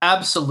 Yeah,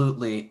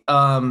 absolutely.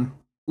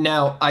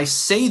 Now I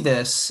say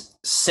this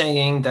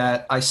saying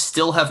that I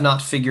still have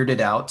not figured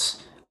it out.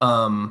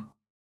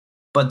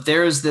 But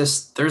there's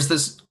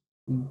this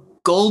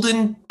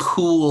golden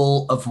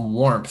pool of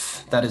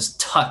warmth that is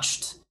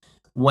touched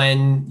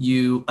when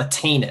you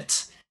attain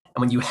it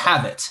and when you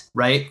have it,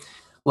 right?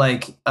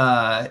 Like,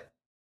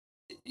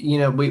 you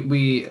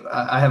know,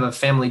 I have a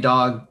family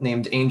dog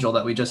named Angel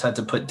that we just had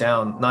to put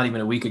down not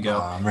even a week ago.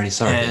 Oh, I'm really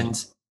sorry.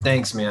 And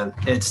thanks, man.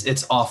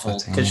 It's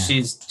awful because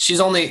she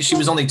was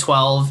only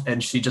 12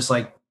 and she just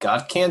like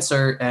got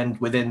cancer, and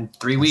within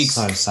 3 weeks,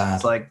 so sad.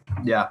 It's like,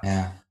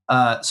 yeah.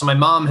 So my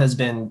mom has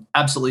been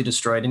absolutely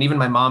destroyed, and even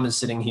my mom is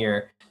sitting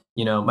here.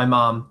 You know, my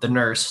mom, the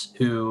nurse,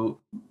 who,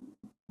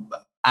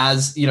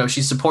 as you know,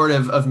 she's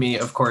supportive of me,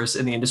 of course,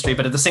 in the industry,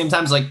 but at the same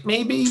time, is like,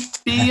 maybe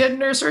be a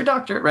nurse or a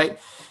doctor, right?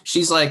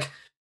 She's like,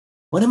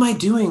 what am I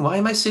doing? Why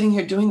am I sitting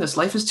here doing this?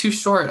 Life is too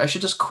short. I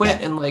should just quit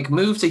and like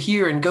move to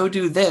here and go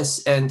do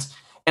this. And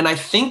I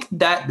think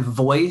that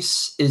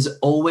voice is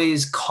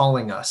always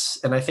calling us,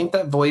 and I think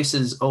that voice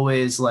is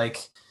always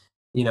like,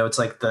 you know, it's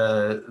like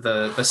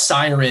the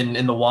siren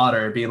in the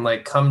water being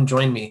like, come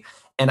join me.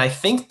 And I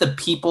think the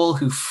people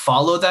who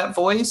follow that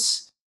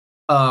voice,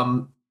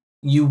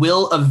 you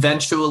will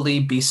eventually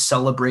be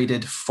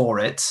celebrated for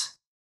it.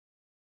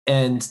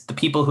 And the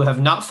people who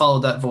have not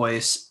followed that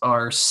voice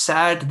are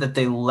sad that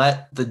they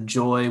let the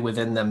joy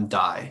within them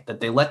die, that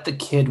they let the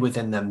kid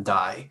within them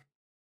die.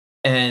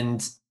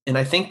 And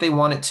I think they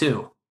want it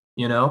too,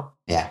 you know?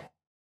 Yeah.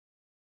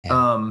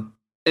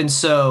 And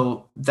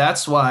so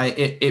that's why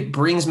it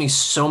brings me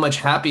so much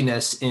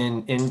happiness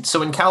in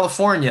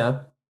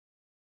California.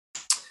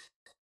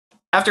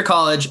 After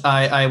college,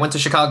 I went to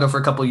Chicago for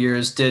a couple of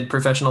years, did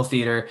professional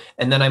theater,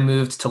 and then I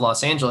moved to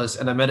Los Angeles,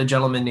 and I met a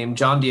gentleman named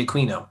John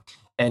D'Aquino.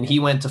 And he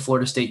went to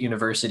Florida State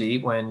University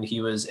when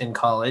he was in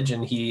college,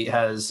 and he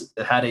has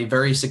had a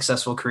very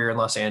successful career in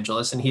Los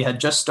Angeles. And he had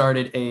just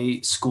started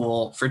a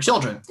school for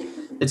children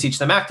to teach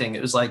them acting.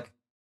 It was like,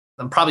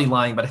 I'm probably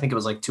lying, but I think it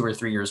was like 2 or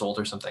 3 years old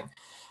or something.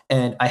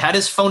 And I had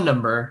his phone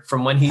number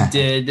from when he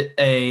did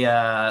a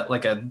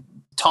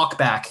talk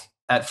back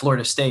at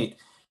Florida State.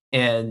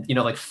 And, you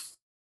know, like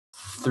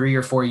 3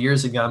 or 4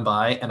 years had gone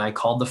by, and I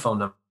called the phone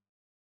number,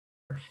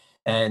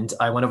 and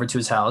I went over to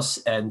his house,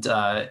 and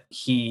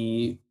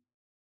he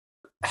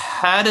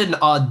had an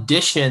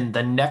audition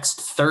the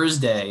next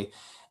Thursday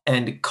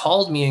and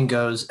called me and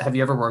goes, have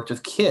you ever worked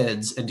with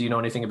kids? And do you know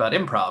anything about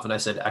improv? And I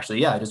said,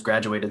 actually, yeah, I just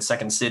graduated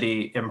Second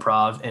City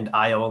Improv and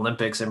IO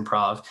Olympics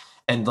Improv.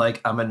 And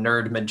like, I'm a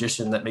nerd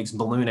magician that makes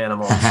balloon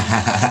animals.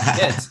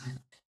 Kids.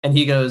 And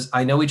he goes,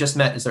 I know we just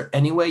met. Is there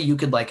any way you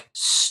could like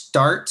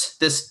start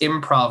this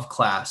improv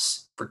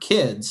class for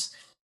kids?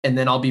 And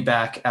then I'll be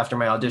back after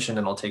my audition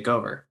and I'll take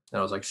over. And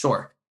I was like,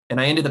 sure.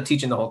 And I ended up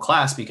teaching the whole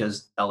class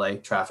because LA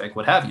traffic,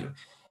 what have you.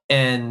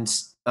 And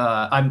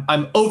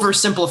I'm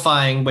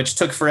oversimplifying, which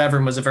took forever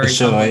and was a very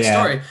complex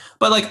story.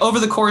 But like over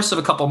the course of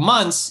a couple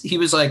months, he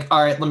was like,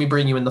 all right, let me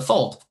bring you in the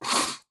fold.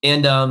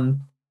 And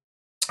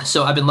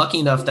so I've been lucky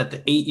enough that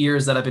the 8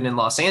 years that I've been in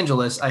Los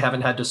Angeles, I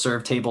haven't had to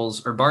serve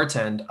tables or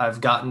bartend. I've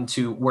gotten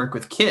to work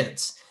with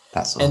kids.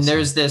 That's awesome. And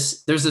there's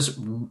this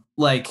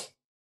like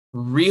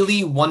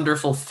really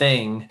wonderful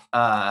thing.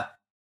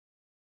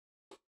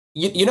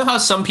 You know how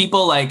some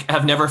people like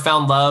have never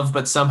found love,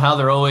 but somehow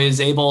they're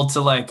always able to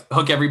like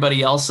hook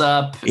everybody else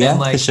up. Yeah, and,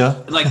 like, for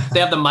sure. Like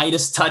they have the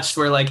Midas touch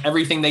where like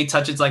everything they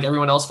touch, it's like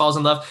everyone else falls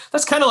in love.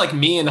 That's kind of like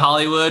me in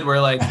Hollywood, where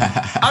like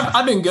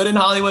I've been good in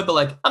Hollywood, but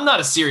like I'm not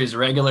a series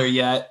regular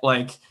yet.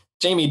 Like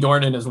Jamie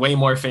Dornan is way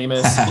more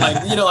famous,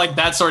 like, you know, like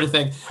that sort of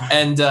thing.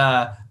 And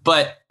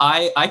but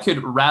I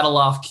could rattle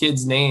off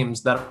kids'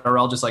 names that are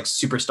all just like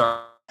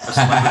superstar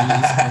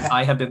celebrities. And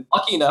I have been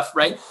lucky enough,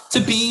 right, to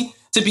be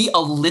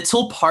a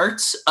little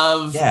part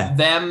of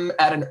them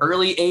at an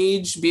early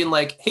age, being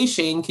like, hey,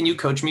 Shane, can you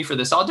coach me for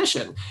this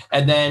audition?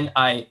 And then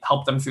I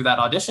help them through that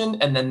audition,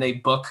 and then they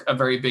book a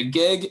very big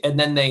gig, and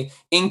then they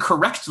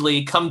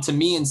incorrectly come to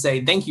me and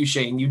say, thank you,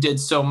 Shane, you did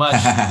so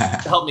much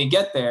to help me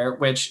get there,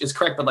 which is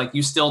correct, but like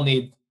you still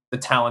need the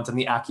talent and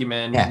the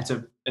acumen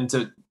and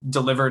to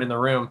deliver it in the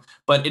room.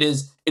 But it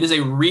is a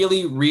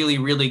really, really,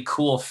 really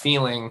cool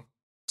feeling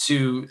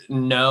to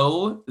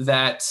know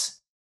that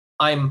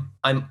I'm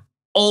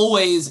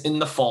always in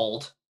the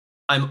fold.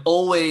 I'm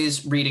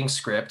always reading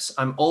scripts.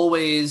 I'm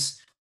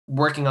always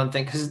working on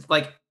things. Because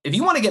like, if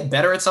you want to get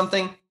better at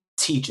something,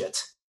 teach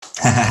it.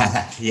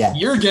 Yeah.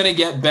 You're going to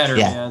get better,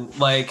 man.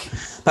 Like,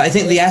 but I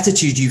think the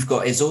attitude you've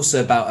got is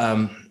also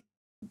about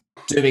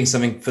doing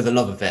something for the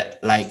love of it.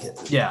 Like,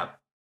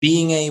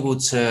 being able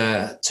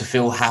to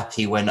feel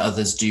happy when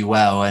others do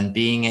well, and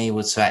being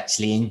able to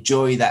actually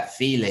enjoy that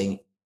feeling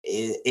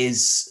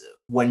is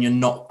when you're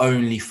not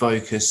only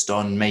focused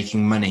on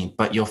making money,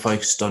 but you're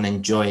focused on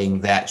enjoying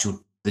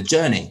the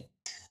journey.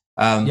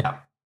 And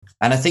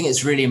I think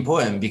it's really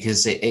important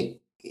because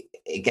it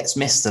gets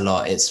missed a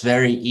lot. It's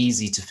very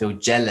easy to feel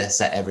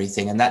jealous at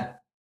everything. And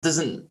that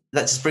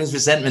just brings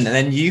resentment. And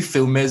then you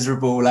feel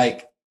miserable,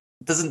 like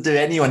doesn't do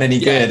anyone any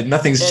good.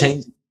 Nothing's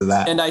changed to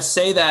that. And I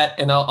say that,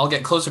 and I'll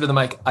get closer to the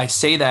mic. I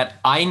say that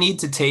I need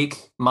to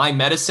take my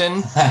medicine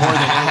more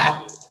than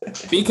anyone.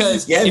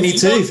 Because yeah, me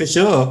too, for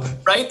sure.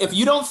 Right? If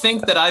you don't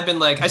think that I've been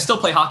like, I still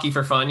play hockey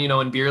for fun, you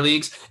know, in beer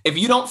leagues. If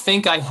you don't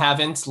think I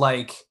haven't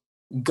like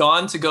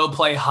gone to go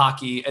play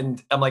hockey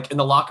and I'm like in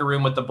the locker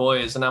room with the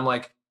boys and I'm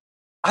like,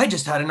 I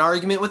just had an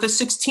argument with a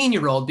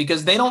 16-year-old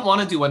because they don't want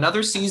to do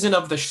another season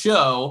of the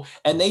show.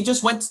 And they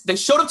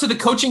showed up to the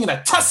coaching in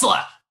a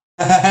Tesla.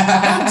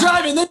 I'm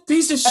driving this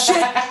piece of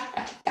shit.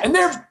 And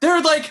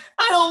they're like,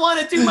 I don't want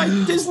to do my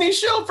Disney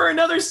show for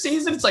another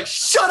season. It's like,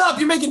 shut up.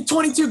 You're making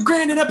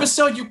 $22,000 an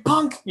episode, you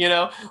punk. You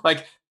know,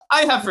 like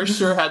I have for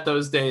sure had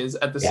those days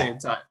at the same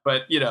time.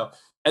 But, you know,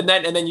 and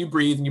then you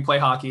breathe and you play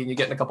hockey and you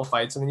get in a couple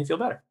fights and then you feel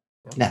better.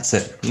 That's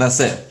it.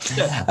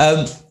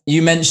 Yeah.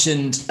 You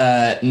mentioned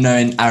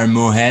knowing Aaron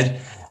Moorhead.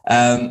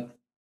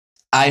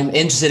 I'm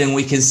interested in,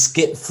 we can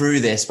skip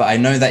through this, but I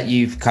know that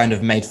you've kind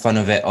of made fun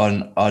of it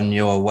on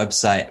your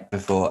website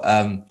before.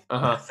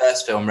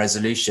 First film,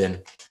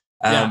 Resolution.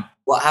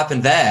 What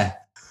happened there?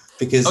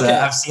 Because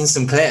I've seen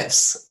some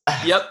clips.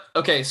 Yep.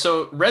 Okay.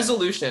 So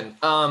Resolution.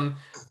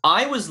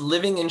 I was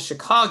living in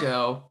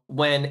Chicago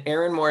when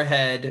Aaron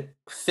Moorhead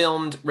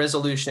filmed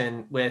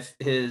Resolution with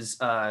his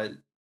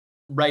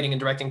writing and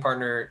directing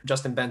partner,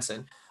 Justin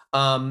Benson.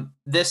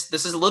 This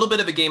is a little bit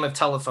of a game of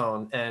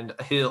telephone, and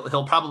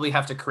he'll probably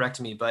have to correct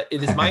me, but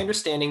it is my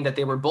understanding that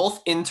they were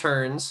both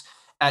interns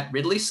at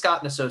Ridley Scott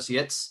and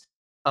Associates.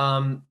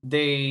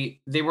 They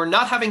were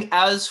not having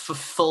as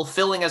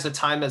fulfilling as a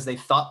time as they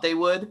thought they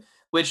would,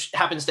 which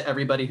happens to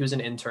everybody who's an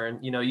intern.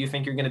 You know, you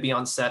think you're going to be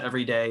on set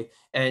every day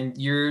and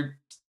you're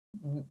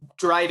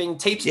driving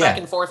tapes back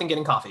and forth and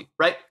getting coffee,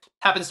 right?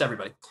 Happens to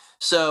everybody.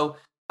 So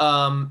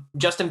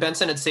Justin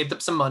Benson had saved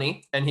up some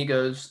money and he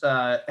goes,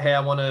 hey, I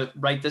want to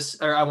write this,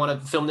 or I want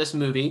to film this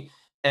movie.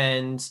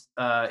 And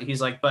he's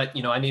like, but,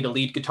 you know, I need a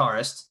lead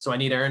guitarist. So I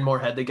need Aaron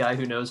Moorhead, the guy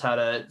who knows how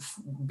to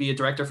be a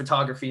director of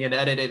photography and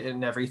edit it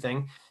and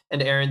everything.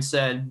 And Aaron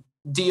said,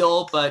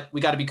 deal, but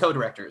we got to be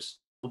co-directors.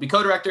 We'll be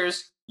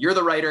co-directors. You're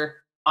the writer.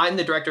 I'm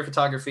the director of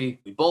photography.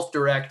 We both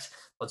direct.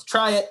 Let's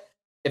try it.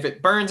 If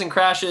it burns and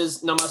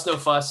crashes, no muss, no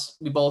fuss.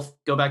 We both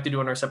go back to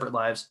doing our separate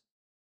lives.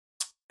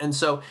 And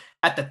so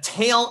at the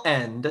tail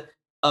end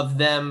of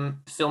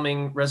them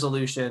filming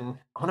Resolution,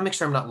 I want to make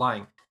sure I'm not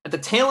lying. At the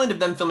tail end of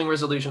them filming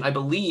Resolution, I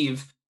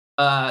believe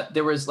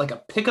there was like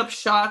a pickup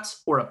shot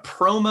or a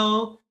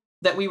promo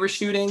that we were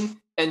shooting.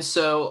 And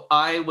so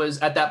I was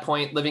at that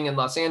point living in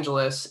Los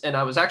Angeles, and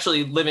I was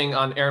actually living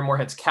on Aaron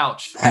Moorhead's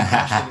couch. I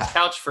crashed on his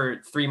couch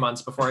for 3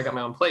 months before I got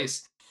my own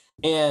place.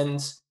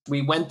 And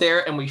we went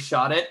there and we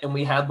shot it, and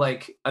we had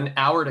like an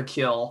hour to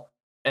kill.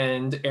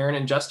 And Aaron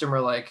and Justin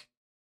were like,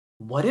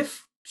 what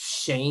if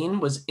Shane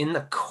was in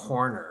the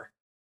corner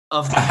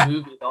of the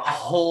movie the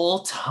whole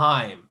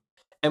time?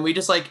 And we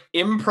just like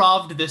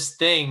improv'd this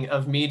thing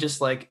of me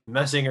just like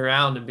messing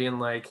around and being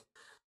like,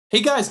 hey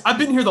guys, I've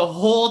been here the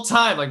whole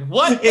time. Like,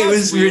 what? It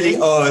was really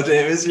odd.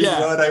 It was really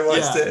odd. I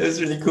watched it. It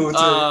was really cool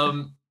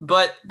too.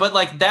 But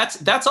like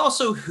that's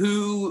also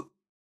who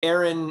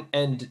Aaron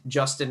and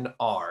Justin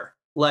are.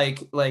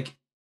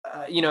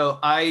 You know,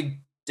 I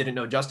didn't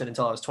know Justin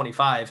until I was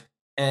 25,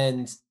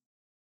 and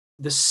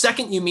the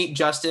second you meet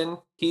Justin,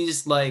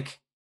 he's like,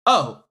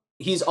 oh,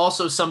 he's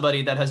also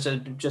somebody that has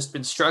just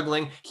been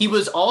struggling. He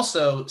was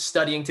also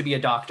studying to be a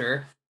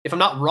doctor. If I'm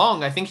not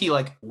wrong, I think he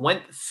like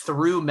went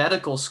through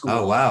medical school.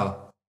 Oh,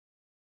 wow.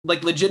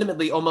 Like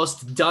legitimately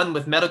almost done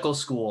with medical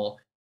school,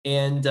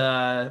 and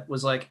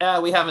was like,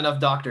 we have enough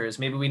doctors.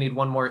 Maybe we need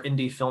one more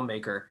indie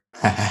filmmaker.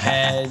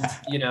 And,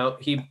 you know,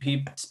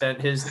 he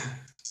spent his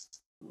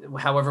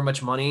however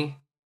much money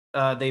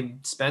they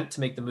spent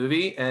to make the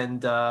movie,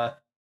 and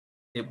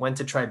it went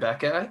to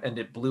Tribeca and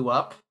it blew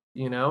up.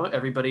 You know,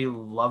 everybody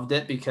loved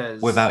it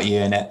because without you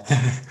in it,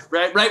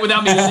 right,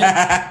 without me in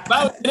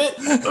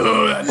it,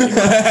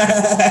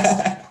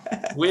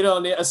 we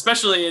don't need,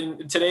 especially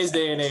in today's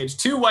day and age,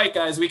 2 white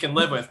guys we can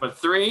live with, but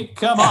 3,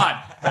 come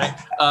on, right?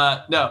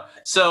 No,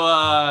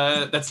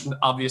 so that's an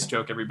obvious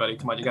joke. Everybody,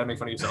 come on, you gotta make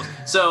fun of yourselves.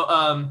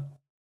 So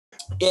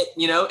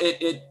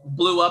it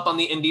blew up on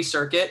the indie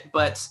circuit,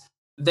 but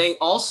they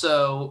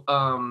also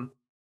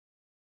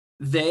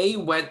they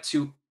went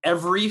to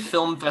every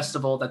film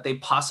festival that they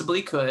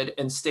possibly could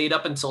and stayed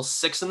up until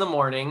 6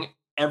 a.m,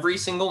 every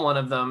single one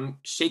of them,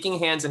 shaking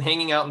hands and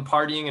hanging out and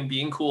partying and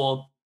being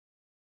cool.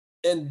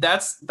 And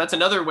that's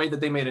another way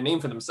that they made a name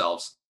for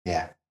themselves.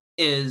 Yeah.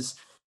 Is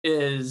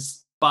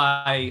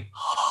by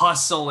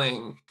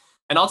hustling.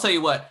 And I'll tell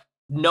you what,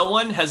 no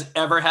one has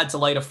ever had to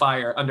light a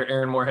fire under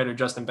Aaron Moorhead or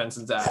Justin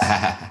Benson's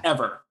ass.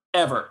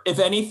 Ever. If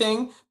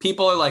anything,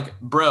 people are like,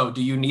 bro,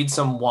 do you need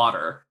some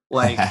water?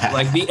 Like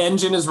the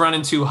engine is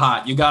running too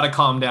hot. You got to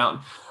calm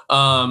down.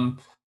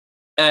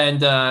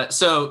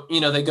 So, you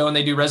know, they go and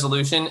they do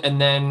Resolution.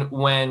 And then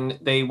when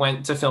they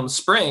went to film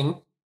Spring,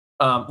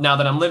 now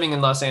that I'm living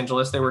in Los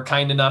Angeles, they were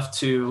kind enough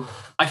to,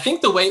 I think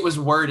the way it was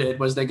worded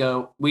was they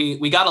go,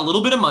 we got a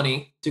little bit of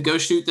money to go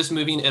shoot this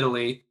movie in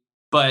Italy,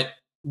 but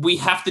we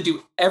have to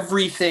do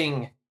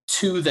everything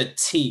to the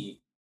T.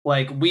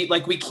 Like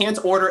we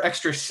can't order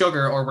extra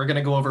sugar or we're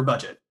gonna go over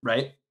budget,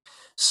 right?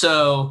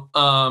 So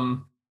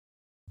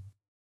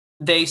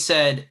they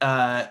said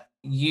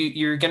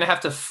you're gonna have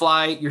to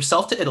fly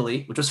yourself to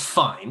Italy, which was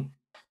fine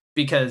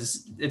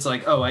because it's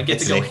like, oh, I get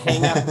to go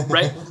hang out,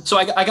 right? So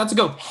I got to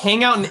go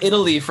hang out in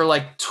Italy for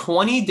like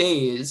 20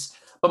 days,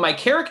 but my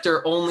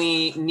character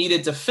only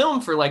needed to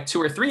film for like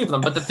 2 or 3 of them.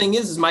 But the thing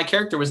is my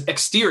character was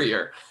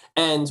exterior,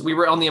 and we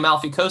were on the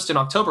Amalfi Coast in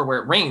October where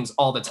it rains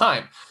all the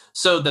time.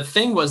 So the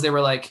thing was, they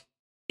were like,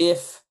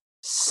 if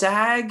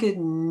SAG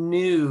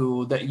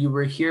knew that you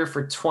were here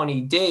for 20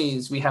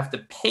 days, we have to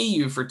pay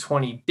you for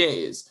 20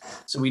 days.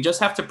 So we just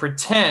have to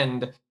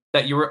pretend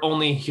that you were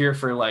only here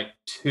for like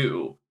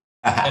 2.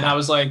 And I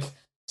was like,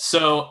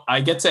 so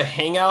I get to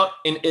hang out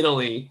in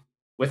Italy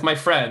with my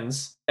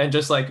friends and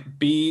just like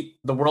be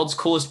the world's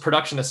coolest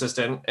production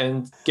assistant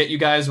and get you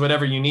guys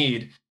whatever you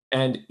need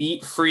and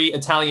eat free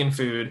Italian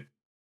food.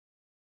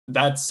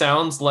 That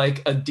sounds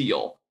like a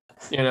deal,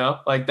 you know,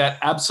 like that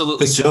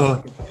absolutely. For sure.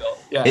 Like a deal.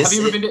 Yeah. Have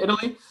you ever been to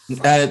Italy?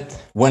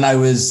 When I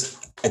was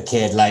a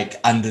kid,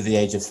 like under the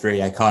age of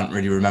 3, I can't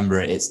really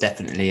remember it. It's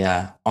definitely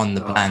on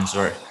the plans,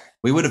 or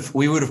we would have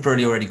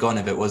probably already gone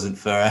if it wasn't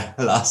for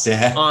last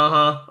year.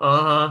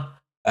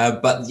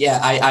 But yeah,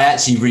 I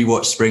actually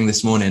rewatched Spring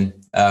this morning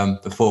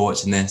before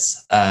watching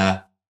this,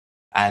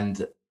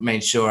 and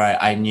made sure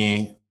I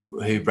knew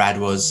who Brad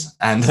was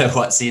and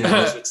what scene it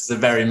was, which is a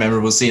very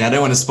memorable scene. I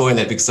don't want to spoil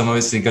it because I'm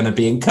obviously going to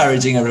be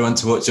encouraging everyone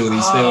to watch all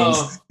these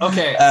films.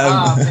 Okay.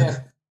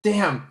 Man.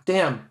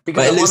 Damn.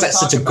 Because but it looks like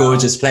such a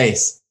gorgeous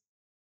place.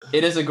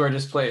 It is a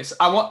gorgeous place.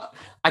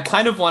 I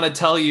kind of want to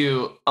tell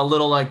you a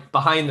little like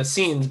behind the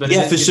scenes, but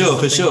yeah, for sure.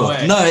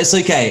 Away. No, it's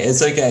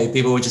okay.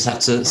 People will just have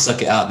to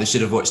suck it out. They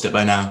should have watched it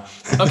by now.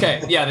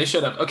 Okay, yeah, they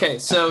should have. Okay,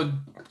 so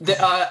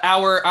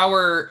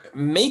our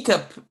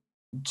makeup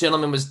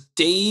gentleman was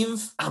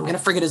Dave. I'm gonna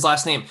forget his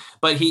last name,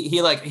 but he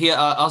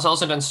has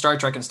also done Star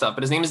Trek and stuff.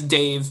 But his name is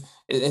Dave.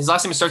 His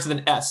last name starts with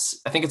an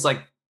S. I think it's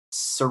like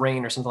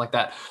Serene or something like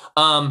that.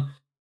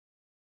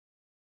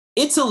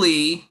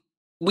 Italy.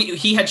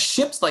 He had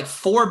shipped like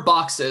 4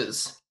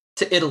 boxes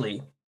to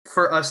Italy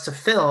for us to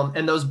film,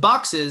 and those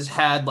boxes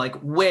had like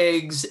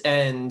wigs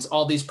and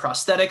all these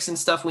prosthetics and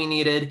stuff we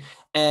needed,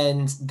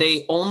 and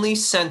they only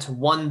sent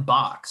 1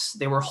 box.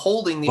 They were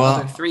holding the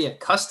other 3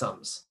 at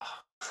customs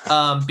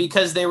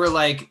because they were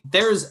like,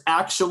 there's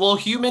actual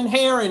human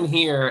hair in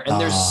here, and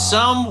there's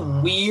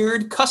some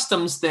weird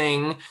customs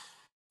thing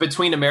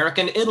between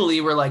America and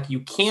Italy where like you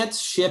can't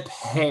ship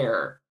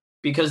hair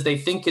because they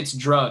think it's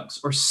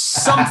drugs or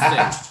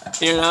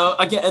something, you know?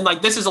 Again, and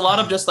like this is a lot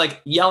of just like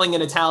yelling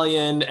in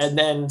Italian and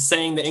then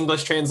saying the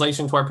English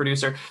translation to our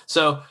producer.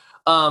 So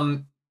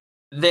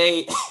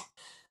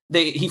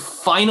he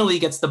finally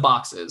gets the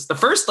boxes. The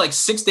first like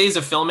 6 days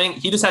of filming,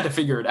 he just had to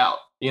figure it out,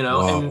 you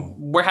know? Whoa. And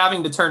we're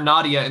having to turn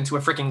Nadia into a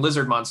freaking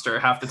lizard monster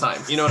half the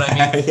time. You know what I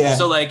mean? Yeah.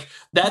 So like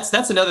that's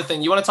another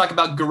thing. You want to talk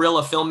about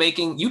guerrilla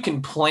filmmaking? You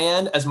can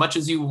plan as much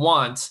as you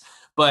want,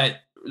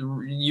 but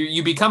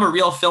you become a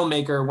real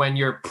filmmaker when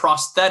your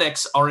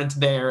prosthetics aren't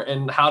there,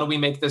 and how do we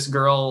make this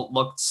girl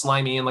look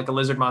slimy and like a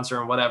lizard monster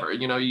and whatever,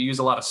 you know, you use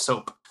a lot of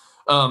soap.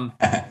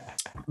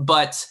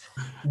 But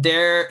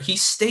he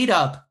stayed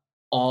up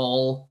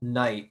all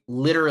night,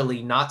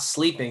 literally not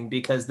sleeping,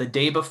 because the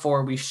day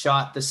before we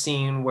shot the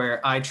scene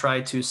where I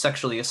tried to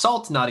sexually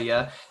assault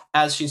Nadia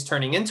as she's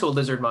turning into a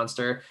lizard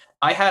monster,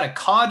 I had a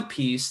cod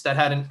piece that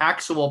had an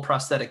actual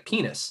prosthetic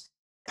penis.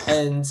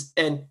 And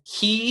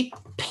he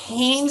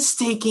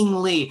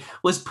painstakingly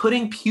was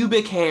putting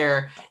pubic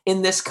hair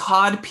in this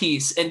cod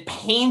piece and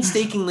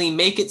painstakingly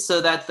make it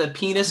so that the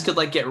penis could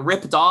like get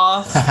ripped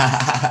off.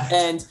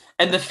 and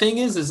the thing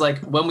is like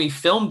when we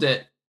filmed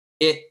it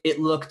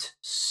looked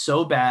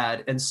so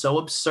bad and so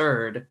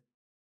absurd.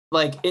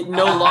 Like it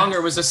no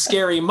longer was a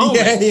scary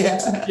moment.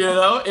 Yeah. You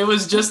know, it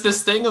was just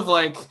this thing of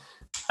like,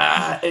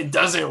 it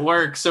doesn't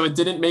work. So it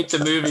didn't make the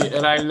movie.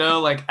 And I know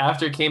like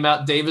after it came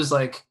out, Dave is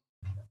like,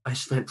 I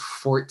spent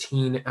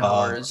 14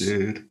 hours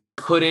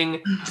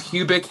putting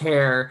pubic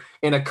hair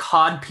in a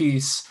cod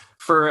piece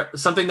for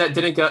something that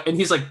didn't go. And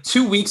he's like,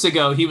 2 weeks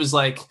ago, he was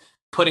like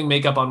putting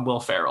makeup on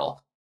Will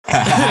Ferrell.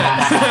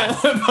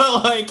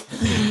 But like,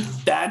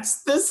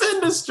 that's this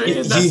industry.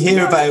 You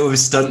hear about it with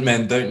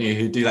stuntmen, don't you?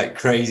 Who do like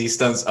crazy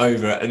stunts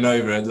over and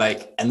over, and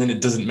like, and then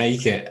it doesn't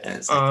make it. And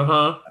it's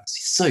like,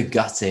 it's so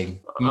gutting.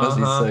 It must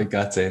be so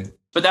gutting.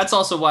 But that's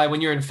also why when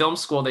you're in film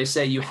school, they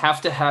say you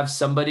have to have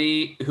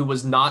somebody who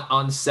was not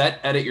on set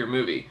edit your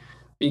movie,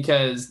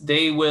 because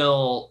they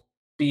will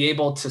be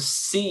able to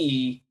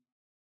see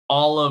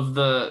all of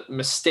the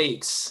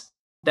mistakes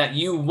that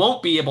you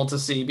won't be able to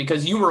see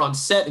because you were on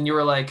set and you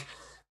were like,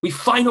 we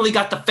finally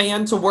got the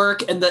fan to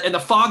work and the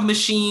fog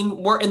machine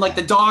work, and like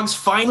the dogs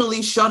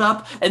finally shut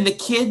up and the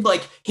kid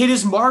like hit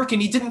his mark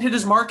and he didn't hit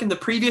his mark in the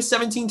previous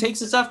 17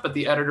 takes and stuff. But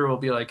the editor will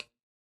be like,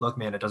 look,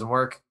 man, it doesn't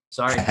work.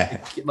 Sorry,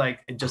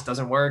 it just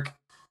doesn't work.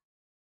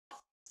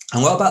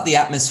 And what about the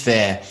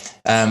atmosphere?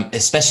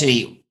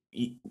 Especially,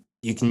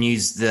 you can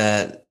use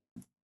the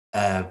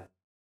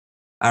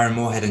Aaron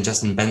Moorhead and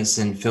Justin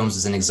Benson films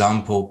as an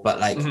example, but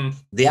like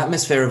the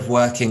atmosphere of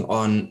working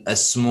on a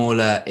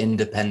smaller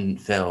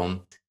independent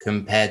film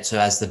compared to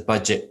as the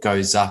budget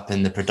goes up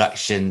and the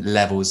production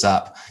levels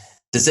up,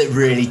 does it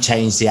really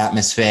change the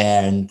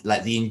atmosphere and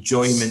like the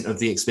enjoyment of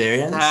the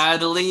experience?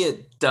 Sadly,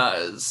 it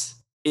does.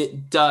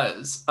 It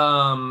does.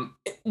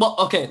 Well,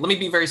 okay, let me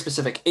be very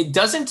specific. It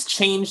doesn't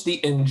change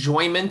the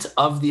enjoyment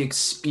of the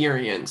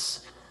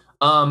experience.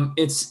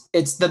 It's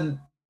the,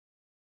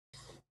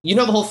 you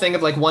know, the whole thing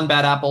of like one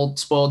bad apple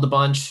spoiled the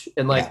bunch,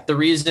 and like the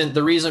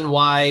reason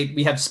why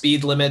we have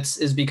speed limits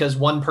is because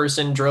one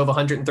person drove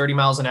 130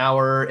 miles an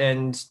hour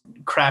and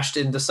crashed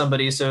into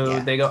somebody, so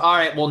they go, all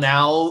right, well,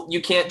 now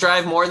you can't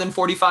drive more than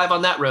 45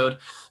 on that road.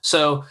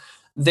 So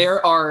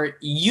there are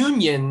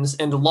unions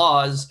and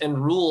laws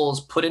and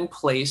rules put in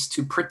place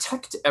to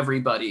protect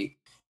everybody.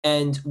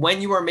 And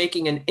when you are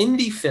making an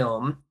indie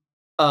film,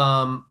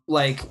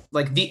 like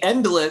The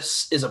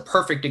Endless is a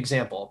perfect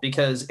example,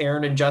 because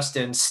Aaron and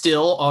Justin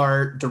still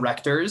are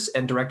directors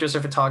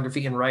of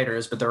photography and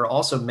writers, but there are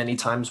also many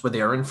times where they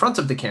are in front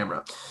of the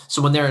camera.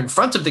 So when they're in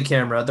front of the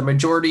camera, the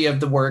majority of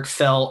the work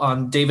fell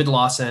on David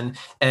Lawson,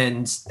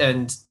 and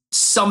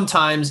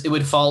sometimes it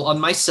would fall on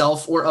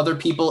myself or other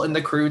people in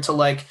the crew to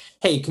like,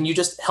 hey, can you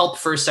just help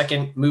for a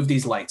second move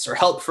these lights, or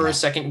help for a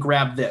second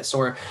grab this,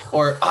 or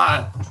we're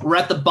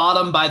at the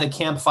bottom by the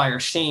campfire,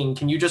 Shane,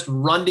 can you just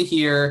run to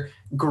here,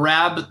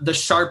 grab the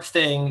sharp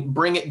thing,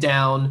 bring it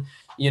down,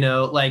 you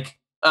know, like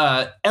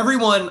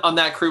everyone on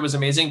that crew was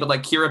amazing, but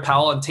like Kira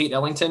Powell and Tate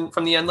Ellington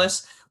from The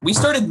Endless, we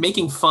started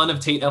making fun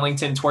of Tate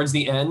Ellington towards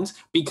the end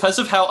because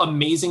of how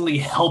amazingly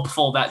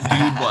helpful that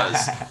dude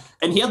was.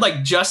 And he had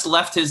like just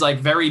left his like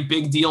very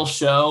big deal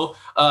show.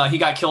 He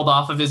got killed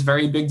off of his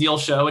very big deal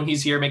show, and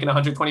he's here making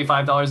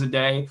 $125 a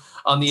day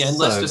on The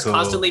Endless, so just cool.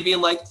 Constantly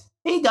being like,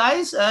 hey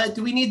guys,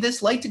 do we need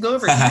this light to go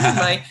over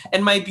here?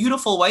 And my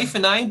beautiful wife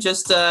and I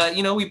just,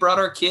 we brought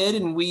our kid,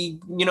 and we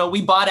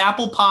bought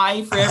apple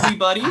pie for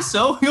everybody.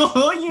 So,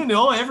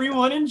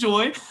 everyone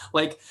enjoy.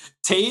 Like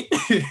Tate, I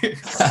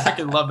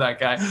freaking love that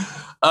guy.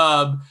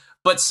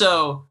 But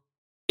so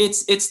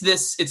it's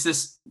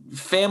this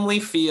family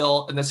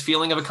feel and this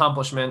feeling of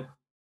accomplishment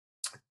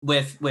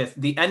with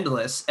The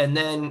Endless. And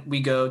then we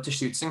go to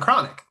shoot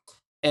Synchronic,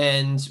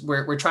 and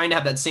we're trying to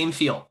have that same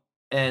feel.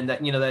 And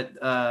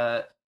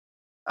that,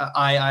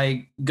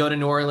 I go to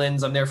New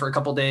Orleans. I'm there for a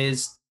couple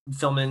days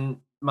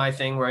filming my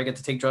thing where I get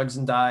to take drugs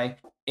and die.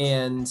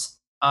 And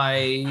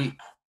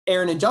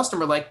Aaron and Justin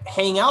were like,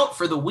 hang out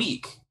for the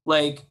week.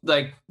 Like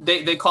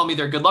they call me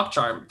their good luck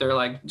charm. They're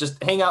like,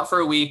 just hang out for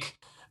a week,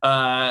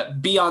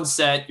 be on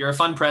set. You're a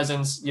fun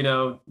presence,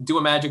 do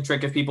a magic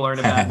trick if people are in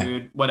a bad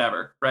mood,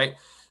 whatever. Right.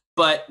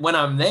 But when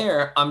I'm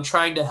there, I'm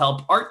trying to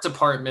help art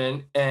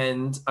department,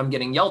 and I'm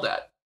getting yelled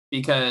at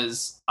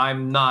because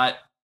I'm not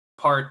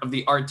part of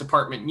the art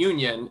department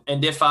union.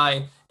 And if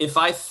I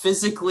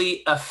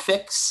physically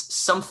affix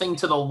something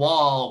to the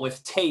wall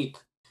with tape,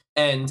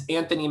 and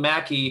Anthony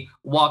Mackie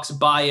walks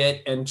by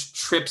it and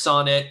trips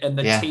on it, and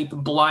the tape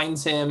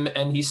blinds him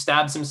and he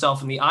stabs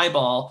himself in the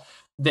eyeball,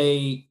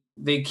 they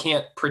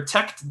can't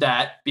protect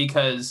that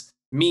because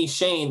me,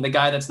 Shane, the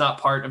guy that's not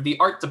part of the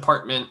art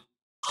department,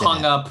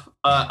 hung up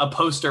a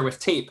poster with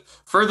tape.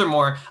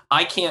 Furthermore,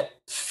 I can't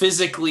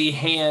physically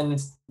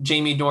hand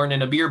Jamie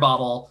Dornan a beer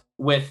bottle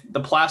with the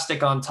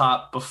plastic on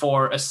top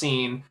before a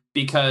scene,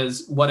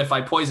 because what if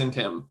I poisoned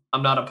him?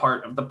 I'm not a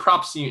part of the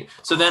props unit.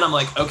 So then I'm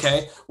like,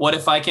 okay, what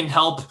if I can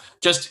help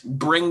just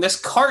bring this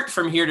cart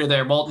from here to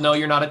there? Well, no,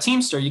 you're not a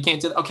Teamster. You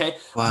can't do that. Okay.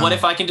 Wow. What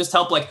if I can just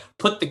help like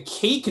put the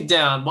cake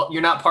down? Well,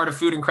 you're not part of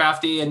Food and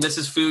Crafty, and this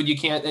is food. You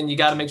can't, and you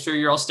got to make sure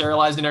you're all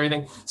sterilized and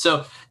everything.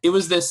 So it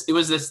was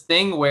this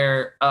thing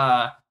where,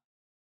 how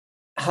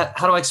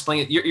do I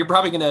explain it? You're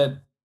probably going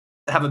to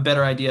have a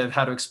better idea of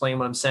how to explain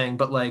what I'm saying,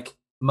 but like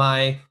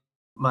my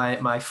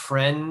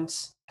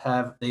friends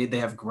they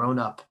have grown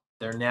up.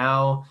 They're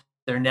now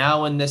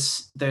in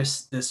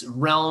this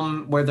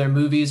realm where their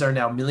movies are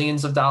now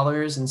millions of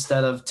dollars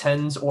instead of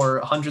tens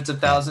or hundreds of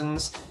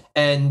thousands,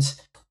 and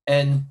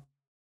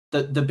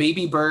the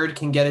baby bird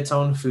can get its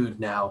own food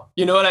now.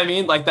 You know what I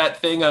mean? Like that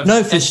thing of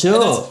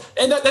sure.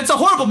 And that's a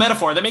horrible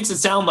metaphor. That makes it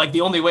sound like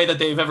the only way that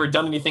they've ever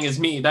done anything is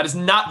me. That is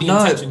not the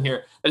intention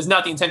here. That is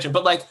not the intention.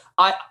 But like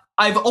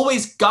I've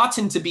always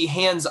gotten to be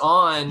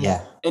hands-on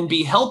and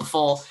be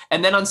helpful.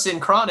 And then on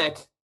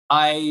Synchronic,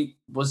 I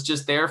was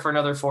just there for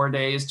another 4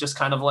 days, just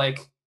kind of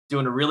like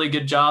doing a really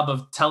good job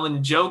of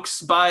telling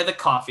jokes by the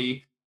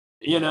coffee,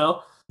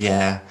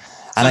 Yeah.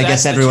 And so I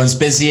guess everyone's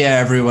busier,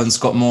 everyone's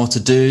got more to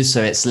do.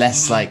 So it's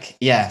less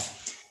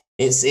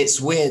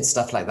it's weird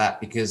stuff like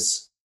that,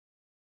 because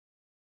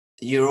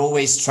you're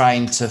always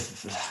trying to,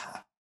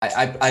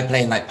 I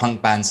play in like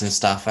punk bands and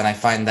stuff. And I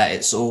find that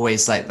it's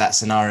always like that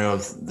scenario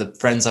of the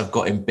friends I've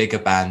got in bigger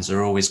bands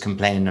are always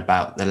complaining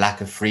about the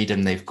lack of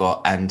freedom they've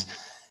got and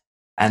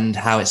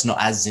how it's not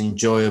as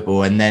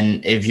enjoyable. And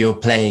then if you're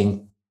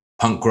playing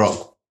punk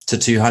rock to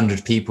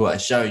 200 people at a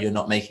show, you're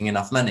not making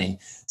enough money.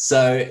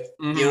 So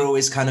you're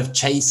always kind of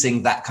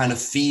chasing that kind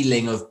of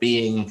feeling of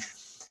being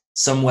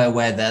somewhere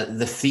where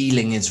the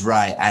feeling is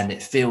right and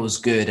it feels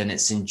good and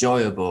it's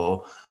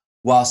enjoyable,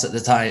 whilst at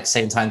the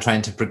same time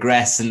trying to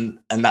progress, and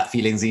that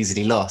feeling's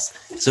easily lost.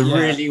 It's a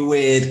really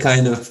weird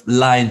kind of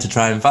line to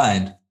try and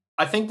find.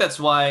 I think that's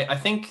why, I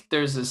think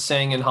there's a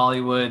saying in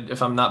Hollywood,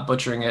 if I'm not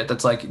butchering it,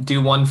 that's like,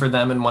 do one for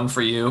them and one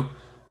for you.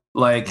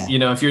 Like, you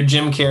know, if you're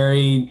Jim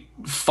Carrey,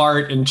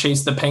 fart and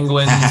chase the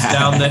penguins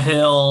down the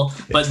hill,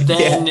 but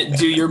then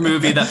do your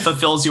movie that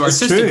fulfills you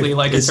artistically,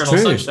 like Eternal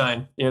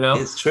Sunshine, you know?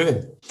 It's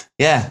true.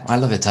 Yeah, I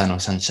love Eternal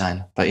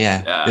Sunshine. But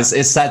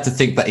it's sad to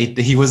think that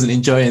he wasn't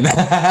enjoying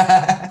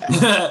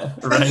that.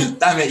 Right.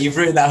 Damn it, you've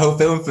ruined that whole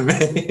film for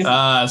me.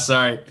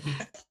 Sorry.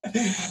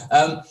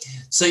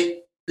 So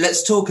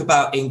let's talk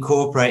about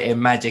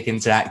incorporating magic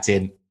into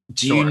acting.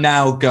 Do you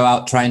now go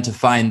out trying to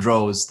find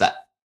roles that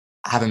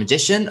have a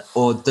magician,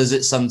 or does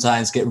it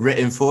sometimes get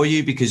written for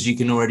you because you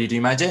can already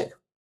do magic?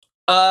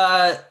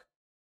 I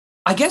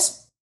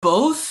guess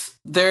both.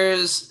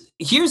 Here's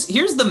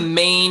the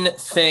main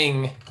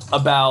thing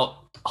about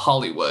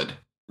Hollywood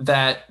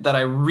that I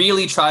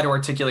really try to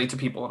articulate to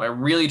people, and I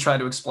really try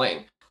to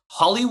explain.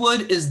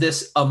 Hollywood is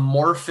this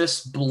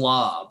amorphous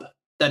blob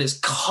that is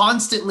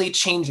constantly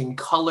changing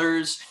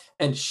colors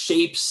and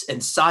shapes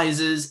and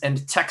sizes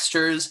and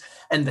textures.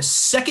 And the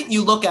second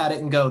you look at it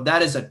and go,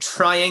 that is a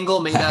triangle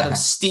made out of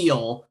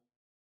steel,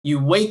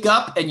 you wake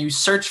up and you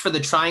search for the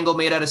triangle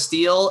made out of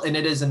steel, and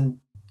it is a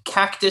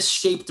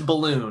cactus-shaped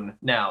balloon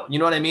now. You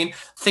know what I mean?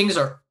 Things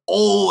are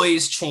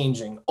always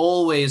changing.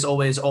 Always,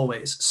 always,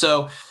 always.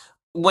 So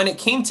when it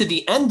came to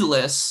The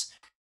Endless,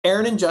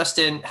 Aaron and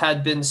Justin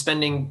had been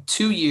spending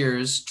 2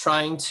 years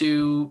trying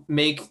to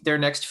make their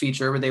next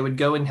feature, where they would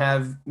go and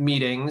have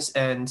meetings,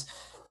 and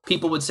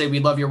people would say,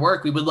 we love your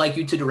work, we would like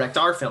you to direct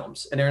our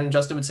films. And Aaron and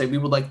Justin would say, we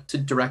would like to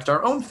direct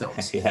our own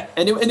films.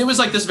 And it was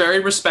like this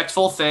very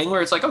respectful thing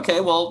where it's like, okay,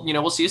 well, you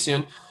know, we'll see you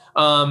soon.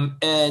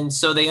 And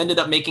so they ended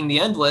up making The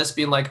Endless,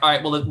 being like, all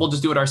right, well, we'll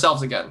just do it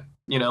ourselves again,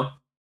 you know?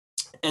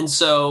 And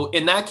so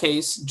in that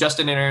case,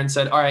 Justin and Aaron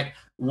said, all right,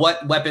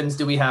 what weapons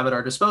do we have at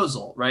our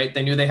disposal, right?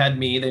 They knew they had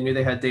me, they knew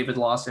they had David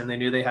Lawson, they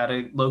knew they had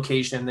a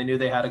location, they knew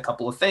they had a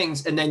couple of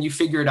things, and then you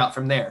figure it out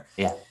from there.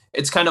 Yeah.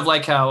 It's kind of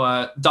like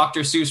how Dr.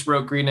 Seuss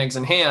wrote Green Eggs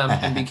and Ham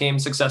and became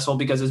successful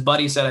because his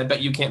buddy said, I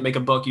bet you can't make a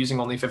book using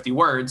only 50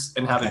 words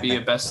and have it be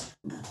a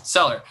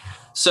bestseller.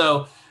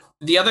 So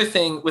the other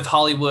thing with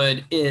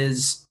Hollywood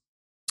is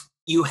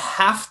you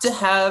have to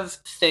have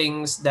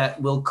things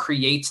that will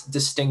create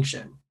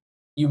distinction.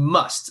 You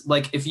must.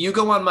 Like, if you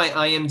go on my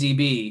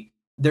IMDb,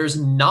 there's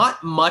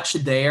not much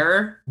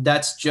there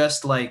that's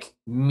just like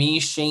me,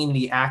 Shane,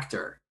 the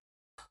actor.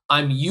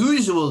 I'm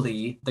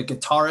usually the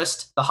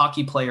guitarist, the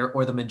hockey player,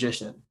 or the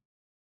magician.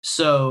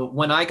 So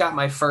when I got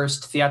my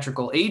first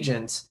theatrical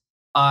agent,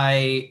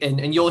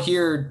 and you'll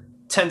hear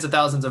tens of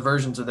thousands of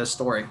versions of this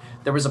story.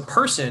 There was a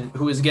person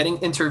who was getting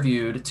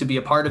interviewed to be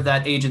a part of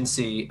that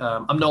agency.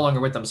 I'm no longer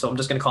with them, so I'm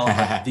just going to call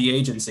it the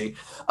agency.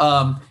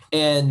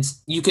 And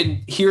you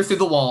can hear through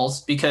the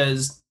walls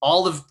because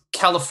all of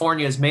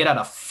California is made out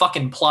of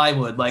fucking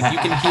plywood. Like, you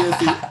can hear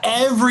through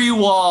every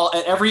wall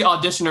at every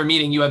audition or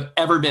meeting you have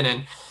ever been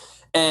in.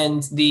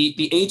 And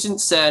the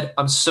agent said,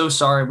 I'm so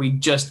sorry.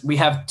 We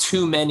have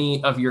too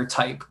many of your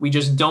type. We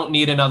just don't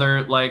need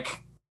another like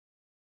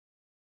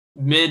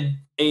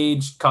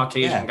mid-aged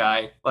Caucasian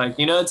guy. Like,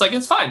 you know, it's like,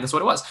 it's fine. That's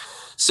what it was.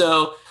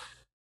 So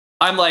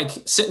I'm like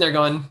sitting there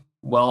going,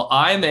 well,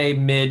 I'm a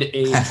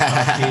mid-aged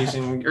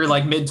Caucasian or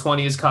like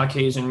mid-20s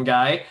Caucasian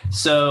guy.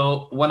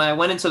 So when I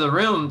went into the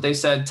room, they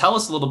said, tell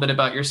us a little bit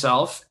about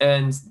yourself.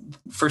 And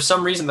for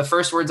some reason, the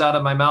first words out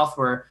of my mouth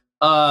were,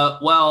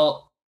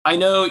 well, I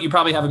know you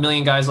probably have a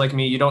million guys like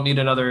me. You don't need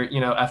another,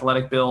 you know,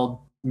 athletic build,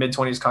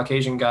 mid-20s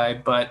Caucasian guy.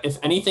 But if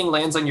anything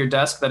lands on your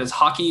desk that is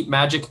hockey,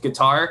 magic,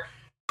 guitar,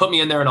 put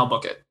me in there and I'll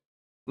book it.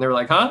 And they were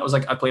like, huh? I was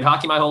like, I played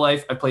hockey my whole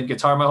life. I played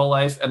guitar my whole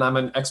life. And I'm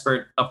an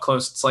expert up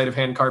close sleight of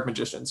hand card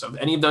magician. So if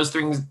any of those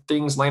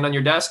things land on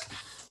your desk,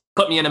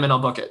 put me in them and I'll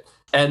book it.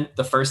 And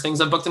the first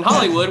things I booked in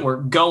Hollywood were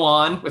Go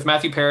On with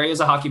Matthew Perry as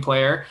a hockey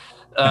player.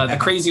 The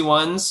Crazy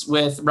Ones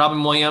with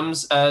Robin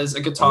Williams as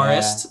a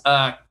guitarist,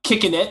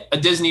 Kickin' It, a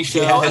Disney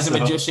show as a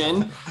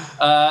magician,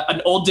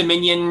 an Old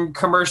Dominion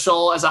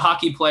commercial as a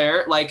hockey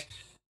player. Like,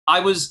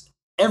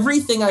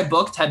 everything I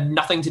booked had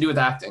nothing to do with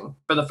acting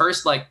for the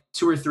first like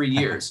 2 or 3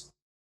 years.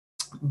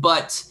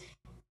 But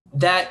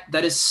that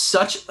is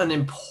such an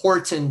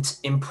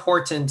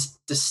important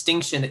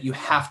distinction that you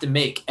have to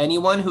make.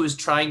 Anyone who is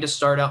trying to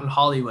start out in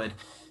Hollywood,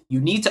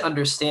 you need to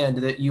understand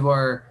that you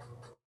are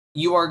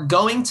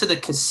going to the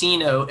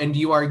casino and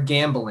you are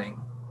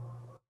gambling.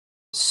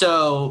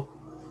 So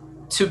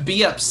to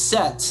be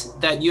upset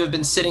that you have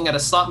been sitting at a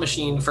slot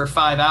machine for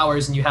 5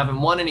 hours and you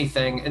haven't won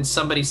anything, and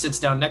somebody sits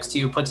down next to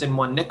you, puts in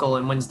one nickel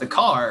and wins the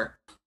car,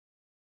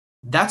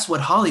 that's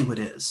what Hollywood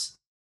is.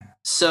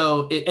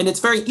 So, it's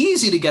very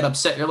easy to get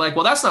upset. You're like,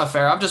 well, that's not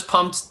fair. I've just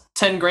pumped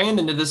 10 grand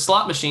into this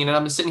slot machine and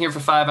I've been sitting here for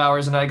 5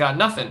 hours and I got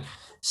nothing.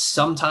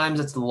 Sometimes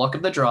it's the luck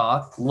of the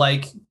draw,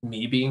 like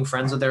me being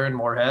friends with Aaron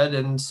Moorhead.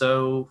 And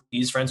so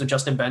he's friends with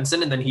Justin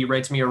Benson, and then he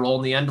writes me a role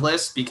in The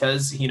Endless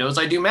because he knows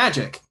I do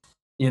magic.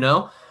 you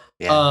know?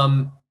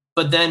 Yeah.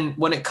 But then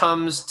when it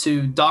comes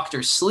to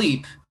Dr.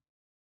 Sleep,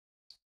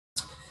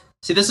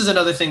 see, this is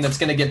another thing that's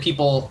going to get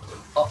people.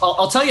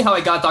 I'll tell you how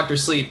I got Dr.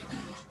 Sleep,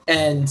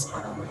 and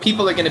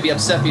people are going to be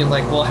upset, being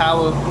like, "Well,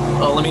 how?"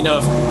 Oh, let me know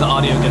if the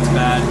audio gets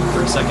bad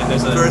for a second.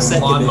 There's a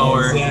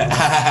lawnmower.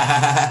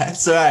 Yeah.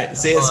 It's all right.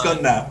 See, it's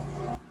gone now.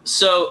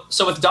 So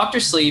with Dr.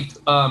 Sleep,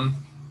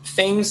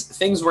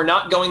 things were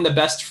not going the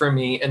best for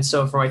me, and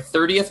so for my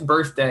 30th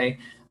birthday,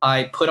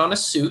 I put on a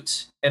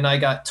suit and I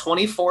got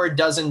 24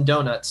 dozen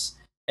donuts.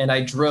 And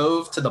I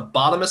drove to the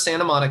bottom of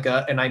Santa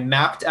Monica and I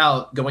mapped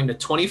out going to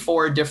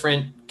 24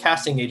 different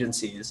casting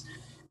agencies.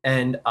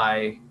 And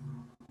I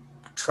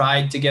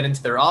tried to get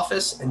into their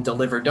office and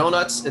deliver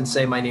donuts and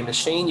say, my name is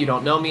Shane. You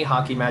don't know me.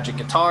 Hockey Magic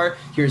Guitar.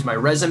 Here's my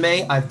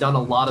resume. I've done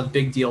a lot of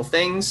big deal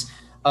things.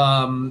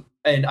 And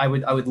I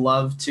would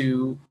love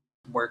to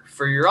work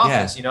for your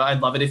office. You know,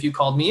 I'd love it if you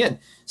called me in.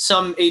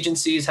 Some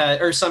agencies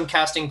had, or some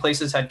casting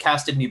places had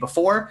casted me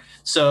before,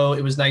 so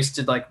it was nice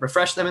to like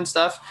refresh them and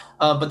stuff.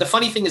 But the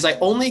funny thing is I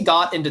only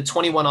got into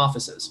 21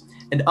 offices,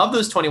 and of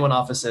those 21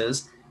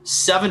 offices,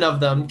 7 of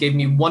them gave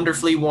me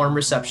wonderfully warm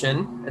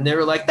reception, and they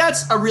were like,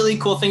 that's a really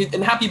cool thing,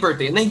 and happy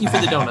birthday, and thank you for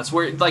the donuts.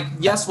 We're like,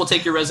 yes, we'll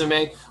take your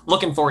resume,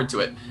 looking forward to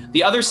it.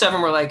 The other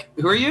 7 were like,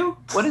 who are you?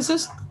 What is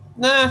this?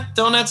 Nah,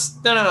 donuts.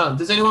 No.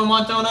 Does anyone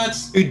want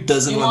donuts? Who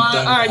doesn't want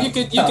donuts? All right, you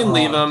can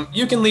leave them.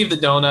 You can leave the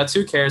donuts.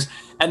 Who cares?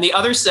 And the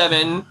other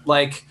 7,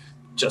 like,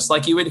 just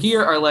like you would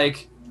hear, are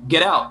like,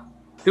 get out.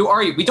 Who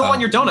are you? We don't want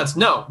your donuts.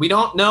 No, we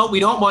don't. No, we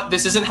don't want.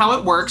 This isn't how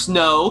it works.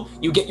 No,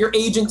 you get your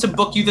agent to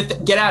book you.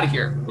 Get out of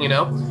here. You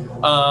know.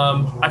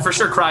 I for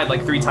sure cried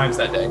like 3 times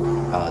that day.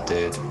 Oh,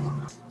 dude.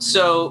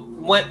 So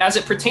as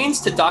it pertains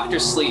to Dr.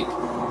 Sleep,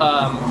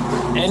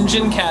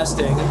 engine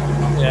casting.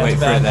 Yeah, wait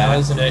it's for bad it now, there.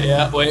 isn't it?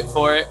 Yeah, wait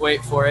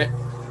for it.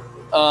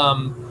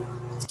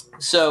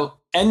 So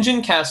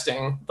engine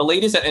casting, the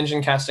ladies at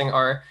engine casting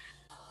are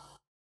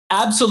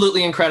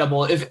absolutely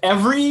incredible. If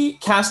every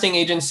casting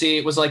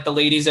agency was like the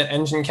ladies at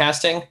engine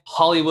casting,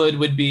 Hollywood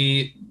would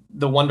be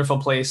the wonderful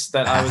place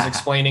that I was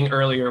explaining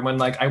earlier when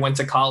like I went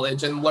to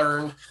college and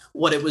learned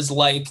what it was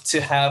like to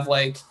have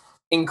like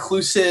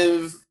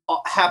inclusive,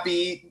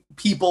 happy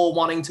people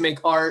wanting to make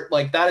art.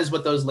 Like that is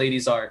what those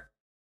ladies are.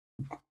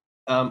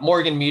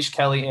 Morgan, Mish,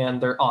 Kelly, and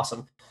they're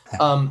awesome.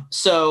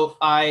 So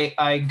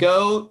I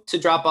go to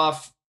drop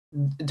off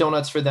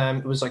donuts for them.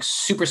 It was like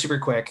super, super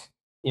quick.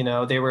 You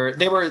know, they were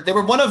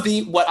one of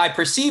the, what I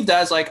perceived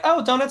as like,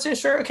 oh, donuts, yeah,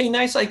 sure. Okay,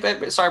 nice.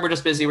 Like, sorry, we're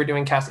just busy. We're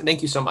doing casting.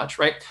 Thank you so much.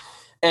 Right.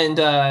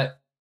 And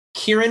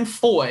Kieran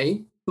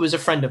Foy, who is a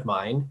friend of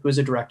mine, who is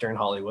a director in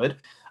Hollywood,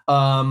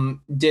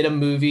 did a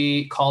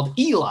movie called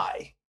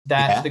Eli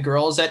that the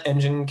girls at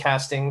Engine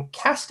Casting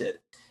casted.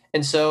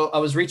 And so I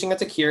was reaching out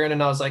to Kieran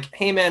and I was like,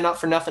 hey man, not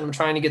for nothing, I'm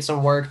trying to get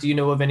some work. Do you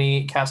know of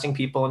any casting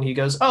people? And he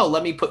goes, oh,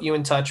 let me put you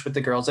in touch with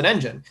the girls at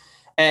Engine.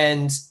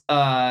 And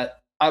I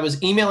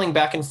was emailing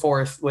back and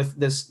forth with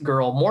this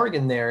girl,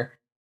 Morgan, there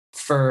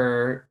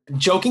for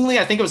jokingly,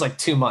 I think it was like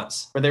 2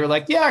 months, where they were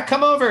like, yeah,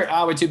 come over.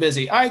 We're too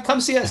busy. All right, come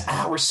see us.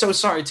 We're so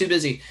sorry, too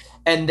busy.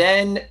 And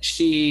then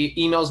she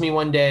emails me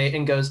one day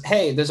and goes,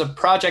 hey, there's a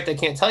project I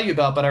can't tell you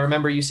about, but I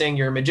remember you saying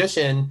you're a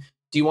magician.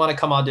 Do you want to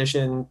come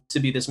audition to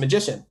be this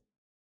magician?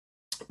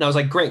 And I was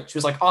like, great. She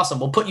was like, awesome.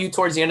 We'll put you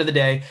towards the end of the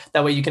day.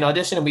 That way you can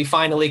audition and we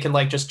finally can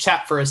like just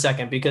chat for a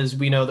second because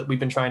we know that we've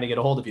been trying to get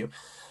a hold of you.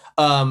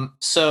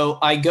 So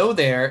I go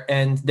there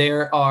and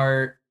there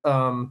are,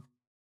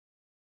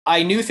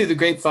 I knew through the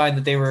grapevine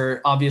that they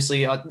were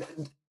obviously,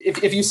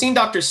 if you've seen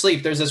Dr.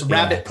 Sleep, there's this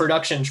rabbit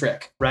production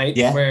trick, right?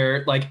 Yeah.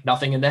 Where like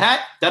nothing in the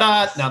hat,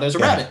 now there's a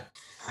rabbit.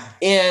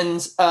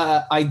 And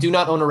I do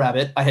not own a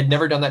rabbit. I had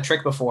never done that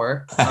trick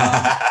before.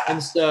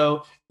 And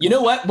so, you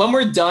know what? When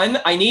we're done,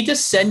 I need to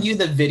send you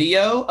the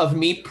video of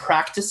me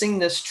practicing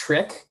this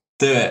trick.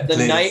 Do it,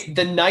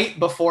 the night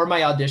before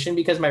my audition,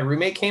 because my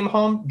roommate came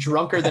home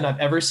drunker than I've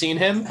ever seen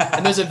him.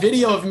 And there's a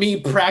video of me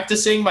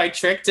practicing my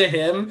trick to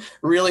him,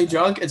 really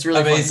drunk. It's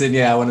really amazing. Fun.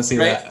 Yeah, I want to see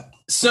that.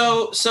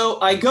 So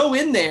I go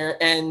in there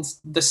and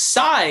the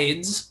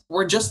sides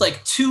were just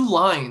like 2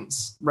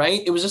 lines,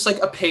 right? It was just like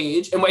a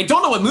page. And I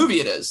don't know what movie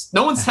it is.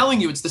 No one's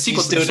telling you it's the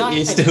sequel to The Shining.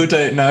 You still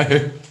don't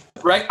know.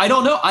 Right? I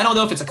don't know. I don't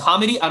know if it's a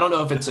comedy. I don't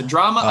know if it's a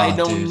drama. I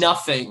know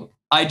nothing.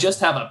 I just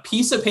have a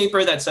piece of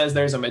paper that says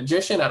there's a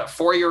magician at a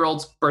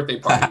 4-year-old's birthday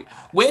party,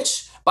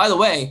 which, by the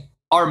way,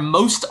 are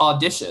most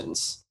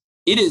auditions.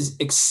 It is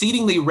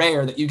exceedingly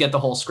rare that you get the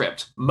whole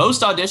script.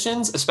 Most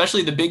auditions,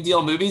 especially the big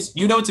deal movies,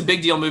 you know it's a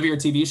big deal movie or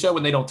TV show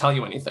when they don't tell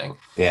you anything.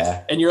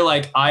 Yeah. And you're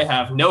like, I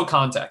have no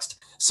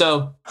context.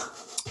 So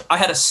I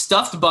had a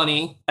stuffed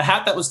bunny, a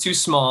hat that was too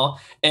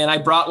small, and I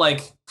brought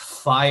like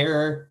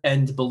fire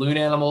and balloon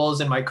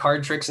animals and my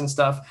card tricks and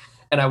stuff.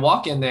 And I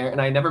walk in there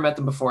and I never met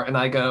them before. And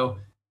I go,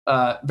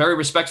 very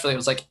respectfully, I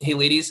was like, hey,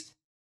 ladies,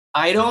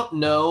 I don't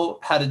know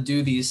how to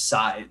do these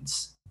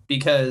sides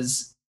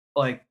because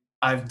like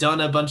I've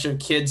done a bunch of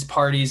kids'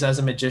 parties as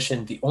a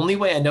magician. The only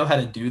way I know how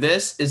to do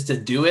this is to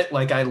do it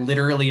like I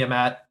literally am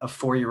at a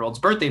 4-year-old's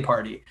birthday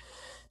party.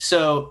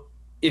 So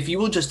if you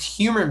will just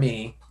humor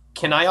me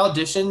can I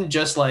audition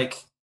just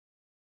like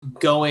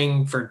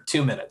going for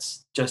 2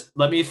 minutes? Just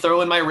let me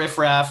throw in my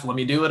riffraff. Let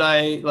me do what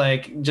I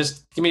like.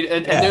 Just give me,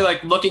 and they're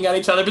like looking at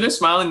each other, but they're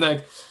smiling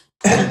like,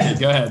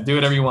 go ahead, do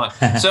whatever you want.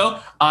 So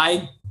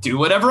I do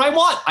whatever I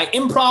want. I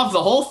improv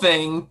the whole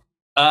thing.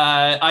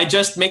 I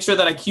just make sure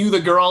that I cue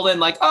the girl in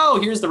like, oh,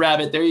 here's the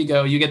rabbit. There you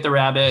go. You get the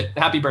rabbit.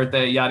 Happy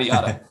birthday, yada,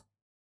 yada.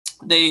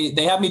 They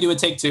had me do a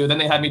take 2. Then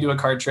they had me do a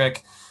card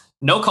trick.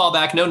 No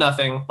callback, no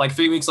nothing. Like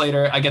 3 weeks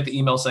later, I get the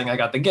email saying I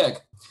got the gig.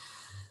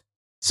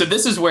 So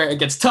this is where it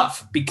gets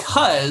tough,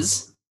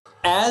 because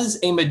as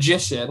a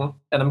magician,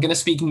 and I'm going to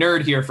speak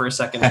nerd here for a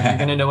second, you're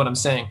going to know what I'm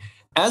saying.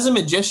 As a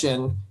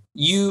magician,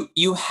 you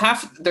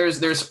have,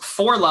 there's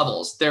 4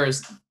 levels.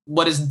 There's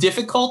what is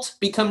difficult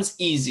becomes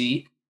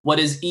easy. What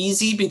is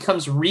easy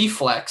becomes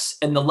reflex,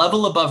 and the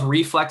level above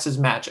reflex is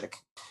magic.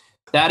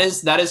 That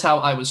is how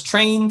I was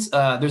trained.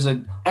 There's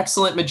an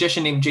excellent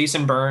magician named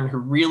Jason Byrne who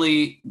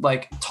really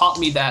like taught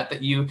me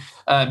that you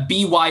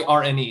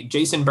Byrne,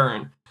 Jason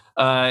Byrne.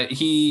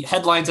 He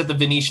headlines at the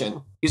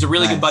Venetian. He's a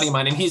really good buddy of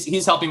mine, and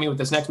he's helping me with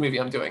this next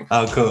movie I'm doing.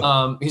 Oh,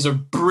 cool. He's a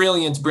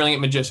brilliant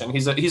magician.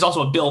 He's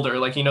also a builder.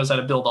 Like he knows how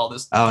to build all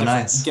this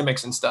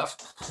gimmicks and stuff.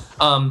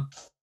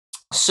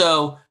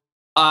 So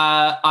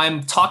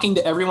I'm talking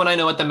to everyone I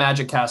know at the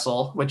Magic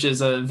Castle, which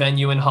is a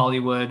venue in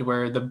Hollywood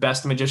where the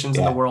best magicians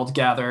in the world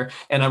gather.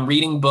 And I'm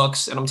reading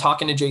books and I'm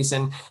talking to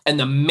Jason. And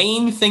the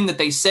main thing that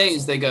they say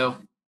is they go,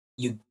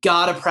 you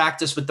got to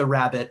practice with the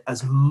rabbit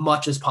as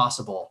much as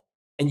possible.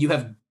 And you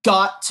have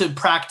got to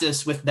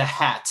practice with the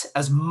hat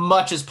as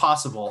much as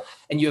possible.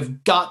 And you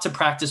have got to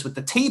practice with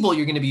the table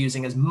you're going to be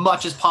using as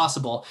much as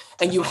possible.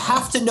 And you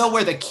have to know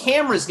where the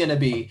camera is going to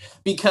be,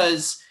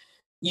 because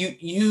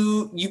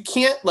you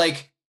can't,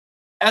 like,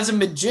 as a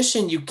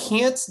magician, you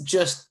can't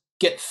just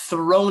get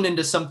thrown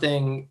into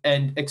something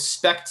and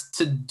expect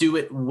to do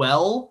it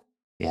well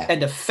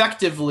and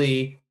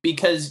effectively,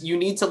 because you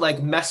need to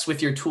like mess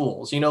with your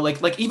tools, you know,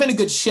 like even a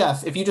good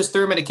chef, if you just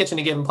threw him in a kitchen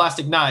and gave him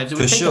plastic knives, it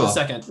would take him a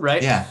second,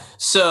 right? Yeah.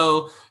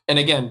 So, and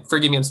again,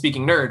 forgive me, I'm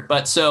speaking nerd,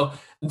 but so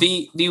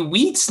the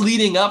weeks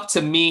leading up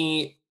to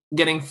me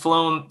getting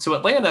flown to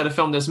Atlanta to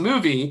film this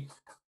movie,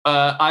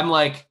 I'm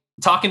like,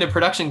 talking to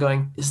production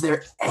going, is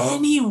there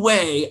any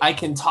way I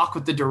can talk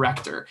with the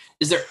director?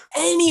 Is there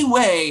any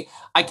way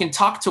I can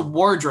talk to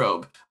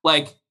wardrobe?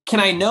 Like, can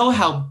I know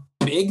how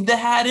big the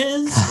hat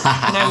is?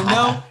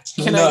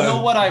 Can I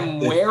know what I'm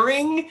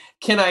wearing?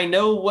 Can I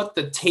know what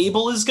the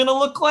table is going to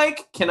look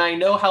like? Can I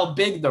know how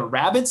big the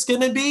rabbit's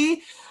going to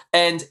be?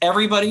 And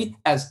everybody,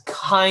 as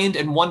kind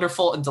and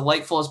wonderful and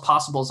delightful as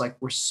possible, is like,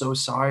 we're so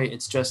sorry.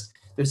 It's just,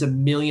 there's a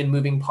million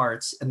moving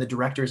parts and the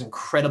director is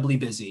incredibly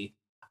busy.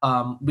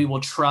 We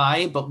will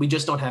try, but we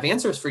just don't have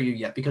answers for you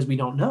yet because we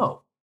don't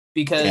know.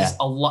 Because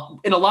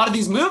in a lot of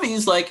these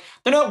movies, like,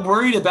 they're not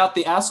worried about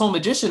the asshole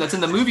magician that's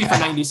in the movie for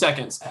 90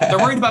 seconds. They're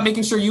worried about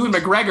making sure Ewan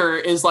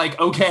McGregor is like,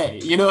 okay,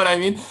 you know what I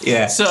mean?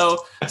 Yeah.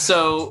 So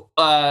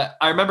I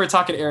remember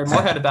talking to Aaron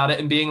Moorhead about it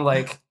and being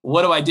like,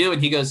 what do I do?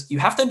 And he goes, you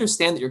have to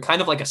understand that you're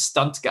kind of like a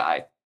stunt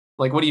guy.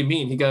 Like, what do you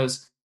mean? He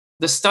goes,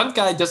 the stunt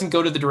guy doesn't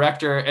go to the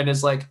director and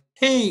is like,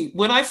 hey,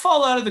 when I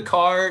fall out of the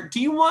car, do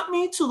you want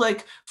me to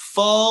like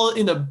fall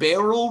in a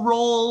barrel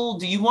roll?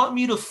 Do you want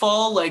me to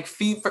fall like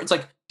feet first? It's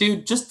like,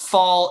 dude, just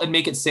fall and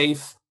make it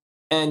safe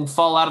and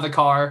fall out of the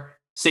car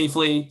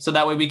safely. So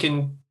that way we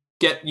can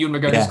get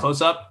Ewan McGregor's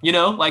close up, you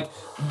know, like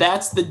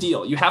that's the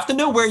deal. You have to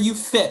know where you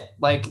fit.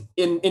 Like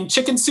in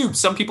chicken soup,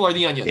 some people are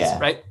the onions,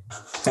 right?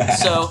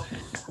 So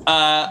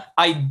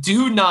I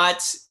do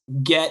not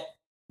get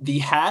the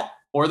hat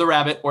or the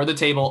rabbit or the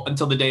table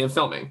until the day of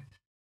filming.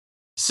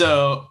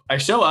 So I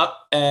show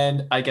up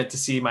and I get to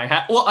see my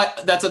hat. Well,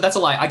 that's a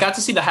lie. I got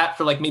to see the hat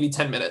for like maybe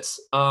 10 minutes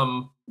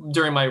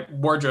during my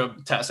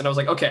wardrobe test. And I was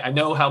like, okay, I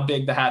know how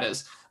big the hat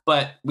is,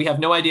 but we have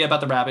no idea about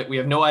the rabbit. We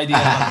have no idea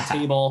about the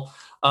table.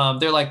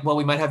 They're like, well,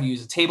 we might have you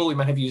use a table. We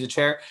might have you use a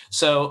chair.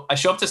 So I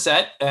show up to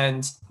set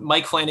and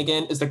Mike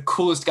Flanagan is the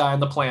coolest guy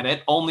on the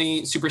planet,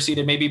 only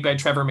superseded maybe by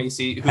Trevor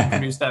Macy, who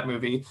produced that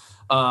movie.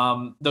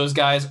 Those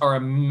guys are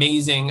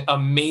amazing,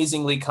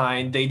 amazingly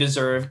kind. They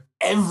deserve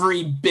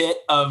every bit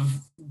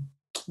of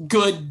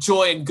good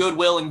joy and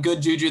goodwill and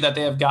good juju that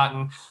they have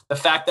gotten. The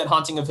fact that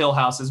Haunting of Hill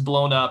House is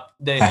blown up,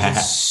 it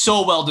is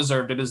so well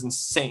deserved. It is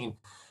insane.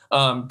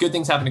 Good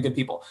things happen to good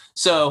people.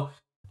 So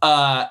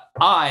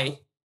I,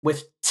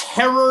 with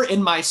terror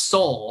in my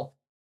soul,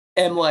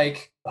 am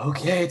like,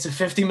 okay, it's a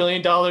 $50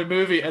 million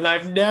movie and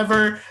I've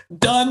never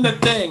done the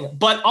thing.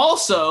 But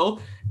also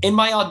in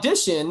my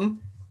audition,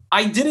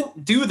 I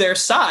didn't do their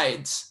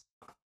sides.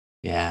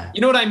 Yeah. You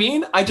know what I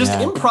mean? I just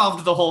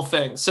improv'd the whole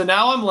thing. So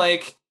now I'm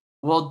like,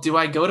 well, do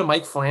I go to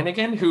Mike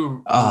Flanagan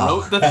who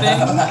wrote the thing?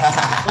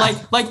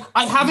 like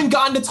I haven't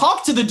gotten to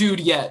talk to the dude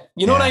yet.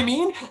 You know what I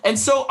mean? And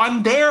so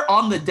I'm there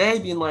on the day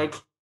being like,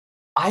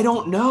 I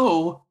don't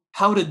know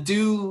how to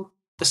do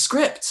the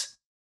script,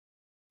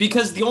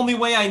 because the only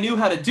way I knew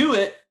how to do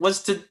it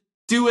was to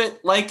do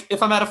it like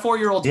if I'm at a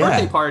 4-year-old's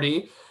birthday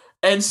party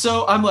And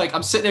so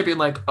I'm sitting there being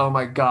like, oh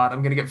my God,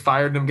 I'm going to get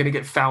fired and I'm going to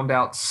get found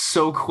out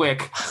so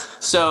quick.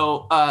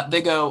 So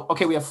they go,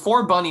 okay, we have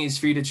 4 bunnies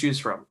for you to choose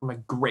from. I'm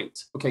like,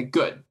 great. Okay,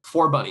 good.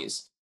 4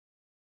 bunnies.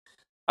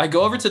 I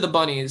go over to the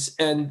bunnies,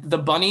 and the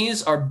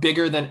bunnies are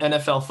bigger than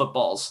NFL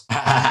footballs.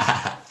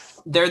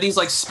 They're these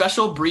like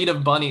special breed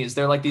of bunnies.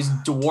 They're like these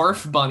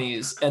dwarf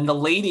bunnies. And the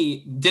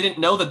lady didn't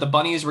know that the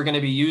bunnies were going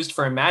to be used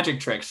for a magic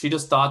trick. She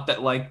just thought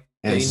that like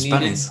they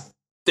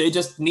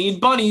just need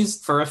bunnies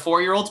for a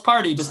 4-year-old's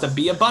party just to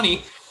be a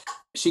bunny.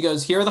 She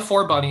goes, here are the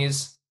 4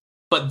 bunnies,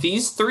 but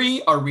these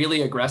 3 are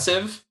really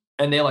aggressive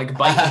and they like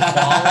bite and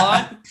claw a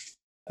lot.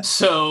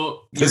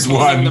 So there's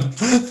one.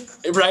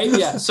 Right?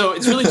 Yeah. So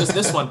it's really just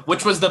this one,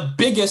 which was the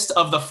biggest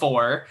of the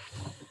 4.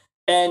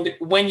 And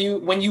when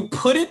you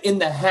put it in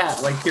the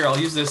hat, like here, I'll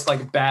use this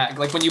like bag.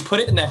 Like when you put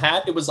it in the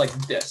hat, it was like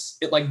this.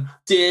 It like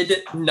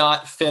did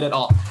not fit at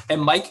all.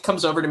 And Mike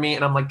comes over to me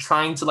and I'm like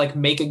trying to like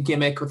make a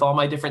gimmick with all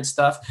my different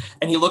stuff.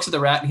 And he looks at the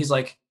rat and he's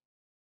like,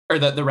 or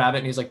the rabbit,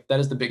 and he's like, that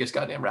is the biggest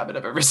goddamn rabbit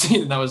I've ever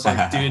seen. And I was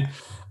like, dude,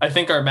 I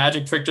think our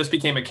magic trick just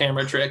became a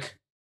camera trick.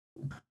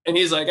 And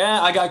he's like,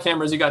 I got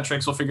cameras, you got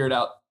tricks, we'll figure it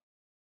out.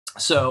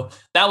 So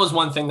that was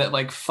one thing that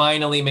like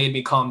finally made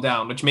me calm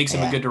down, which makes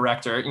him a good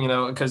director, you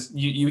know, because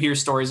you hear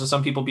stories of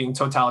some people being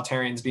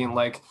totalitarians being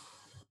like,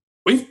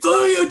 we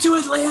flew you to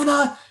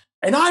Atlanta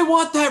and I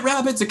want that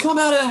rabbit to come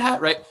out of the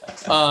hat, right?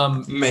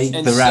 Make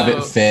the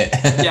rabbit fit.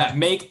 Yeah,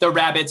 make the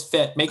rabbits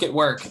fit, make it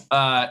work.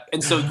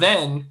 And so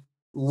then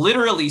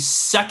literally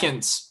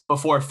seconds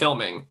before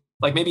filming,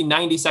 like maybe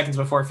 90 seconds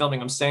before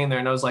filming, I'm staying there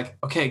and I was like,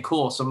 okay,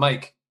 cool. So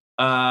Mike,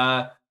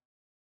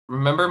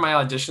 remember my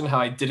audition, how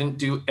I didn't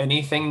do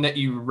anything that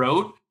you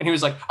wrote? And he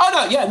was like, oh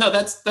no, yeah, no,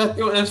 that's fine.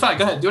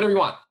 Go ahead, do whatever you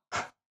want.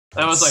 And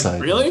I was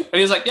like, really? And he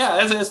was like, yeah,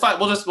 it's fine.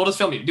 We'll just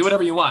film you. Do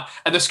whatever you want.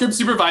 And the script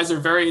supervisor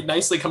very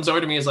nicely comes over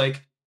to me and is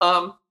like,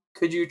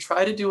 could you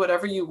try to do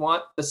whatever you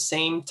want the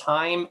same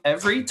time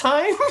every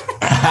time?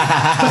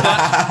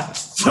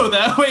 so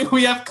that way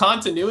we have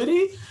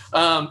continuity.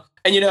 And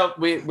you know,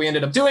 we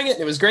ended up doing it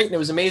and it was great and it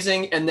was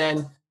amazing. And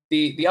then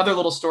the other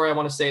little story I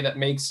want to say that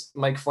makes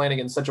Mike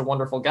Flanagan such a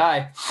wonderful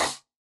guy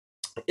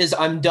is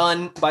I'm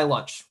done by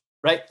lunch,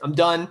 right? I'm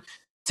done.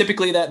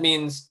 Typically that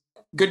means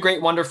good,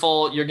 great,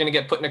 wonderful. You're going to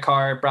get put in a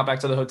car, brought back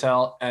to the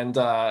hotel. And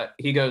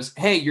he goes,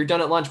 hey, you're done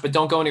at lunch, but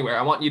don't go anywhere.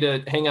 I want you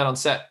to hang out on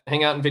set,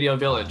 hang out in Video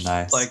Village. Oh,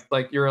 nice.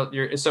 Like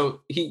you're,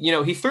 so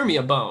he threw me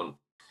a bone.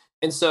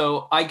 And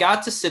so I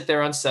got to sit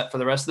there on set for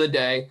the rest of the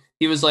day.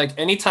 He was like,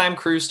 anytime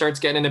crew starts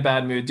getting in a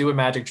bad mood, do a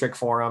magic trick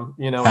for him,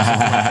 you know, or something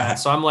like that.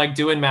 So I'm like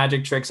doing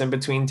magic tricks in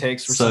between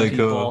takes for some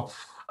people.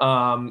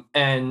 Cool.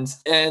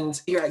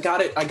 And here I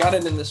got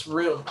it in this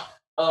room.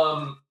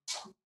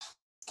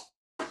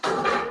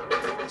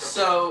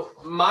 So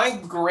my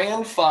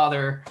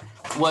grandfather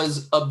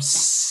was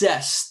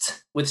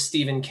obsessed with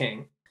Stephen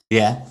King.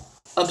 Yeah.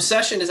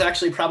 Obsession is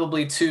actually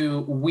probably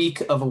too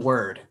weak of a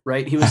word,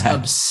 right? He was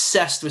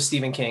obsessed with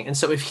Stephen King. And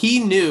so if he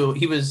knew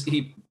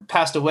he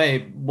passed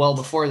away well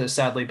before this,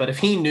 sadly, but if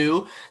he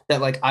knew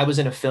that like I was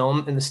in a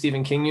film in the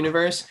Stephen King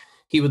universe,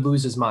 he would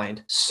lose his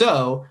mind.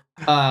 So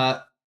I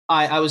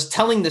was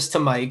telling this to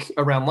Mike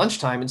around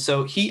lunchtime. And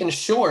so he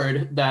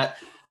ensured that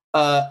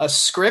a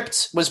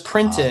script was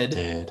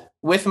printed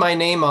with my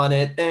name on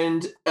it.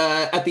 And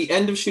at the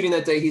end of shooting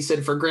that day, he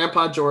said, for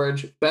Grandpa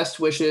George, best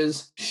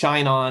wishes,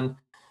 shine on.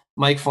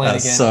 Mike Flanagan.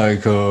 That's so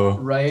cool.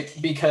 Right?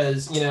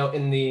 Because, you know,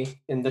 in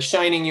the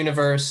Shining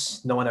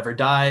universe, no one ever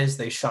dies.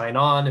 They shine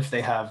on if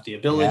they have the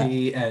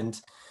ability. Yeah.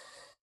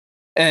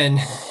 And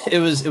it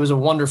was a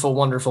wonderful,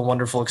 wonderful,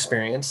 wonderful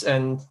experience.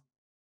 And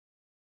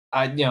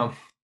I, you know,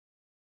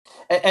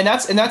 and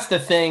that's the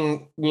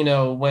thing, you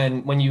know,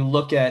 when you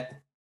look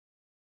at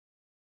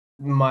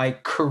my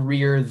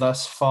career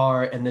thus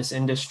far in this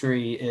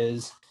industry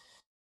is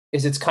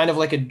it's kind of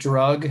like a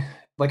drug.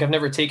 Like I've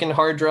never taken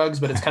hard drugs,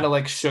 but it's kind of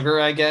like sugar,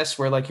 I guess,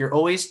 where like you're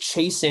always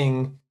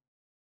chasing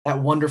that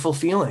wonderful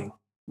feeling,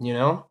 you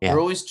know, you're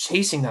always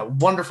chasing that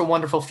wonderful,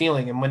 wonderful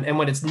feeling. And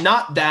when it's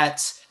not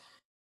that,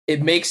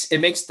 it makes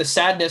the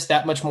sadness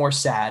that much more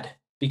sad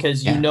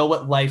because you know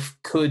what life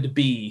could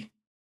be.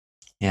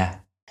 Yeah.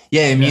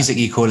 Yeah. In music,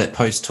 you call it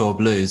post-tour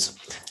blues.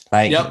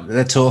 Like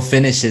the tour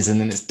finishes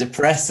and then it's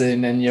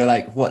depressing and you're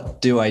like,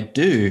 what do I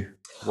do?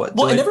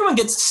 Everyone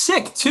gets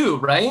sick too,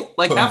 right?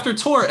 Like after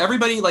tour,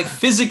 everybody like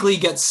physically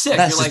gets sick.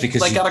 That's you're just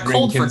because you got a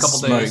cold for a couple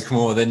days. Smoke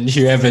more than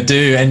you ever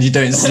do, and you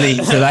don't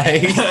sleep for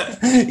like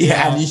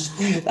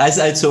And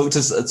I talked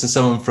to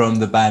someone from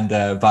the band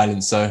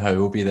Violent Soho,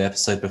 will be the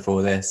episode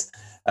before this,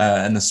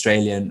 an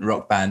Australian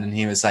rock band, and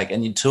he was like,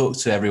 and you talk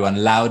to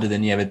everyone louder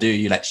than you ever do.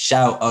 You like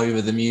shout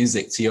over the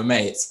music to your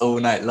mates all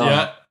night long.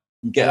 Yeah.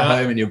 You get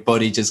home and your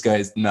body just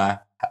goes, nah.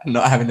 I'm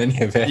not having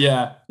any of it.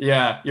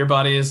 Yeah. Your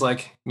body is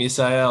like,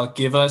 Misael,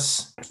 give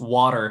us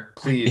water,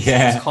 please.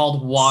 Yeah. It's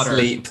called water.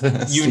 Sleep.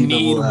 You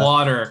need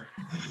water.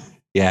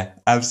 Yeah,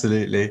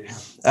 absolutely.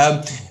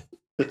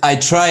 I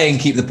try and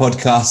keep the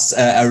podcast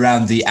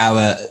around the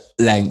hour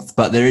length,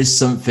 but there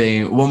is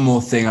one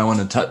more thing I want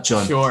to touch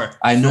on. Sure.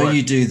 I know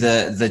you do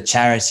the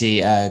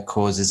charity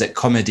causes at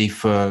Comedy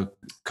for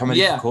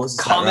Comedy for Cause, is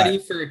Comedy that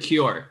right? for a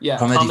Cure. Yeah,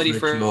 Comedy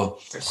for a Cure.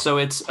 So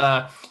it's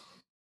no,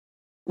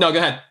 go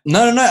ahead.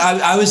 No.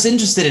 I was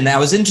interested in it. I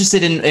was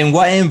interested in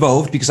what it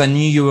involved because I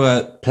knew you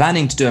were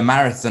planning to do a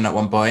marathon at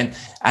one point,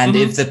 and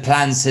if the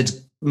plans had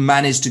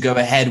managed to go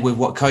ahead with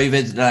what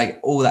COVID, like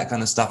all that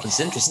kind of stuff. It's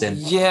interesting.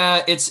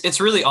 Yeah,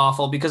 it's really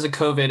awful because of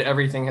COVID.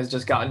 Everything has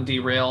just gotten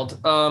derailed.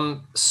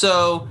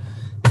 So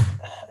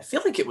I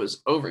feel like it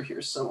was over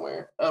here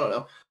somewhere. I don't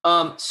know.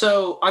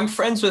 So I'm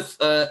friends with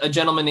a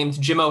gentleman named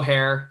Jim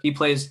O'Hare. He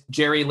plays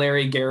Jerry,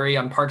 Larry, Gary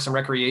on Parks and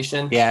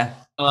Recreation. Yeah.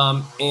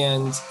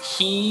 And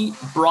he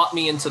brought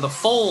me into the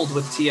fold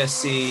with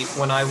TSC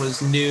when I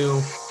was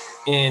new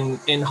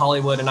in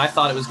Hollywood, and I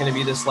thought it was going to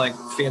be this like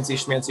fancy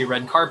schmancy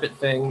red carpet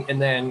thing,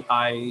 and then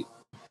I,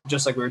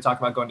 just like we were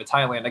talking about going to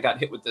Thailand, I got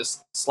hit with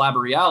this slab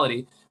of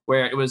reality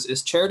where it was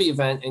this charity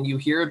event, and you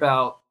hear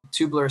about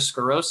tubular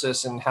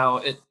sclerosis and how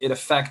it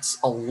affects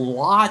a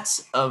lot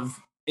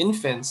of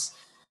infants,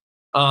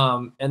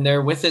 and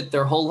they're with it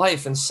their whole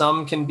life, and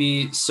some can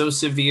be so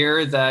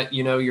severe that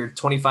you're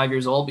 25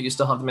 years old but you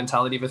still have the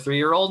mentality of a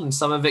 3-year-old, and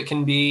some of it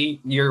can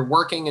be you're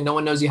working and no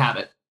one knows you have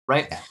it.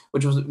 Right. Yeah.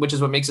 Which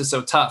is what makes it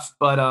so tough.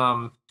 But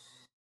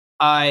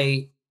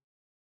I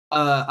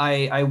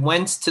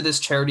went to this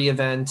charity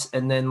event,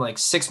 and then like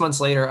 6 months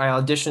later, I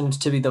auditioned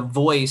to be the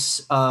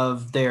voice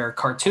of their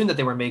cartoon that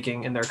they were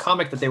making and their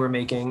comic that they were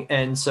making.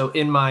 And so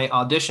in my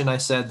audition, I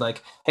said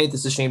like, hey,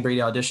 this is Shane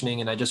Brady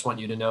auditioning, and I just want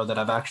you to know that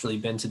I've actually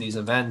been to these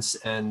events,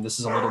 and this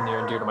is a little near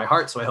and dear to my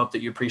heart. So I hope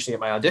that you appreciate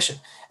my audition.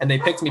 And they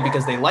picked me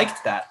because they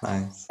liked that.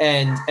 Nice.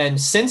 And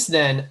since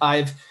then,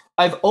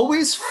 I've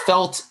always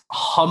felt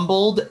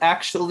humbled,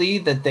 actually,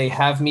 that they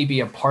have me be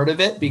a part of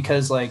it,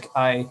 because like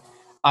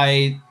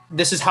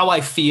this is how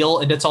I feel,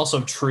 and it's also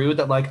true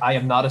that like I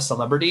am not a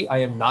celebrity. I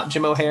am not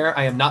Jim O'Hare.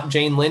 I am not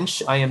Jane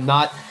Lynch. I am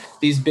not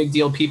these big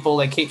deal people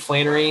like Kate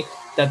Flannery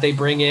that they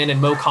bring in, and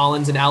Mo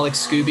Collins and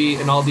Alex Scooby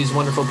and all these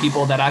wonderful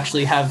people that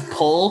actually have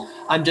pull.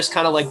 I'm just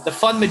kind of like the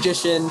fun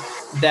magician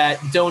that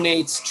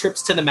donates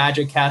trips to the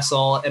Magic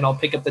Castle, and I'll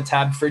pick up the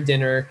tab for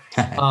dinner,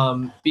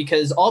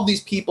 because all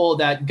these people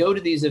that go to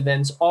these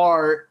events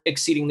are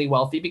exceedingly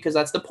wealthy, because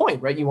that's the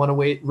point, right? You want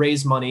to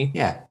raise money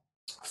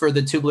for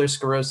the Tubular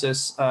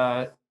Sclerosis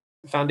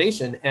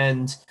Foundation.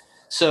 And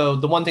so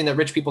the one thing that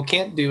rich people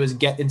can't do is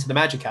get into the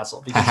Magic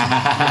Castle, because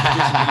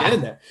you get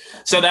in there.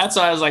 So that's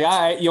why I was like,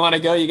 all right, you want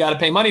to go, you got to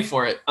pay money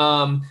for it.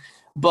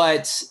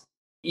 But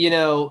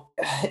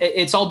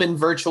it's all been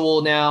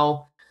virtual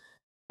now.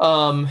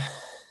 It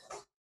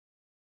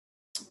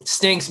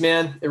stinks,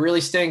 man. It really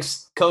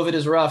stinks. COVID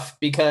is rough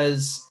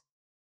because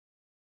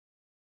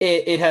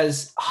it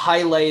has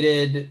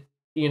highlighted,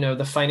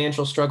 the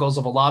financial struggles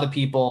of a lot of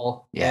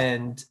people. Yeah.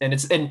 And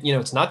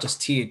it's not just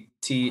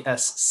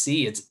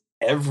TSC, it's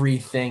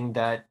everything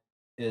that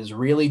is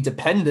really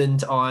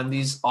dependent on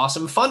these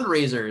awesome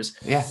fundraisers.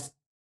 Yeah.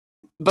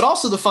 But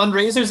also the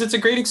fundraisers, it's a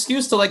great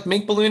excuse to like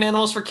make balloon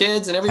animals for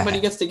kids, and everybody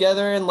gets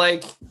together and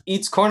like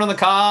eats corn on the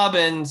cob,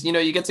 and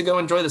you get to go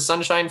enjoy the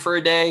sunshine for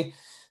a day.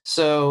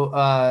 So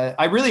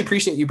I really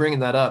appreciate you bringing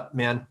that up,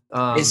 man.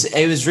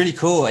 It was really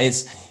cool.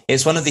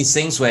 It's one of these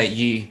things where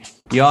you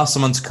ask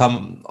someone to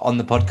come on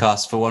the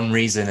podcast for one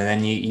reason, and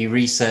then you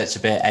research a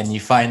bit and you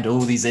find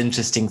all these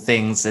interesting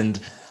things, and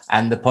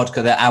the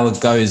podcast, the hour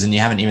goes and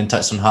you haven't even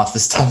touched on half the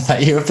stuff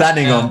that you were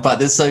planning on. But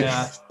there's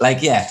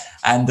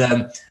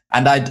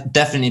and I'd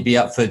definitely be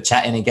up for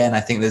chatting again. I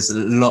think there's a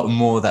lot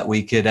more that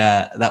we could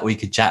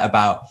chat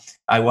about.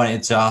 I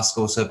wanted to ask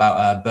also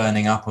about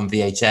Burning Up on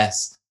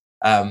VHS,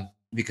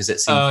 because it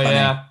seemed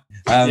funny.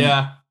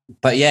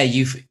 But yeah,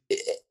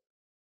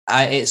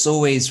 it's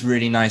always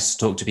really nice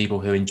to talk to people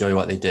who enjoy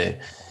what they do.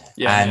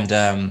 Yeah.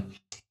 And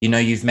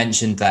you've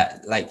mentioned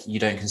that like you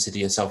don't consider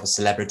yourself a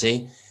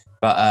celebrity,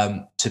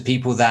 but to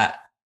people that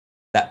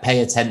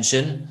pay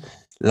attention,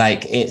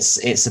 like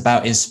it's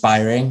about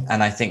inspiring.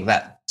 And I think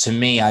that, to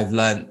me, I've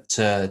learned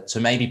to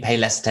maybe pay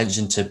less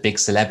attention to big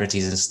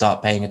celebrities and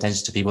start paying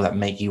attention to people that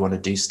make you want to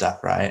do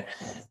stuff, right?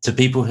 To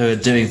people who are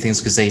doing things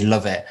because they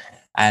love it.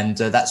 And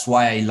that's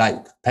why I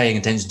like paying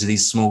attention to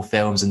these small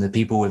films and the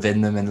people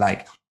within them. And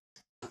like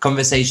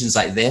conversations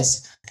like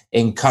this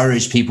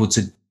encourage people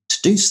to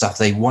do stuff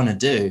they want to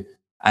do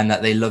and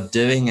that they love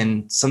doing.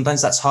 And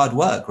sometimes that's hard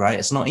work, right?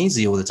 It's not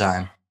easy all the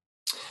time.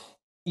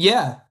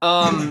 Yeah.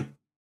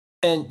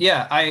 And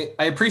yeah, I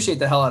appreciate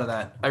the hell out of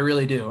that. I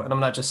really do. And I'm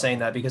not just saying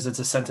that because it's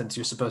a sentence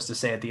you're supposed to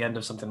say at the end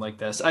of something like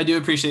this. I do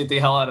appreciate the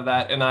hell out of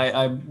that. And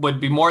I would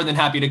be more than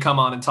happy to come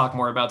on and talk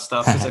more about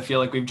stuff, because I feel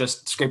like we've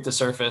just scraped the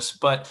surface.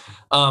 But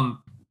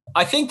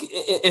I think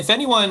if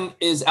anyone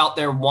is out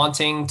there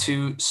wanting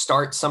to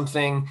start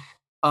something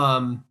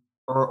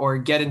or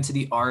get into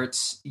the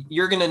arts,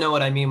 you're going to know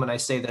what I mean when I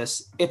say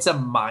this. It's a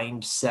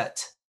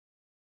mindset.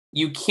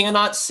 You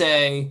cannot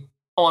say,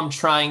 oh, I'm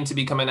trying to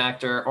become an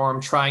actor, or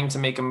I'm trying to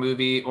make a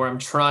movie, or I'm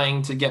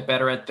trying to get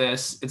better at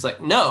this. It's like,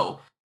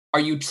 no, are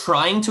you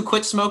trying to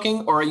quit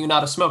smoking, or are you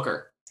not a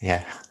smoker?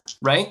 Yeah.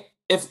 Right?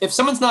 If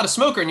someone's not a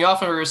smoker and you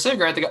offer her a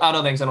cigarette, they go, oh,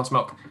 no, thanks, I don't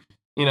smoke.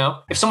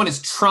 If someone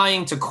is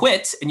trying to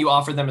quit and you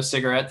offer them a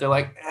cigarette, they're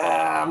like,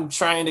 I'm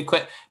trying to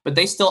quit, but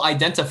they still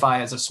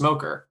identify as a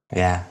smoker.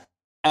 Yeah.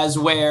 As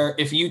where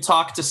if you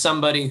talk to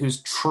somebody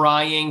who's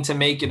trying to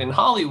make it in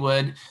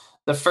Hollywood,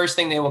 the first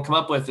thing they will come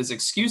up with is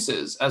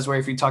excuses. As where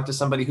if you talk to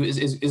somebody who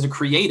is a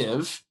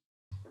creative,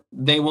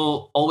 they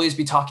will always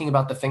be talking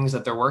about the things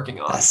that they're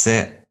working on. That's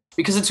it.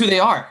 Because it's who they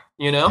are,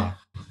 you know? Yeah.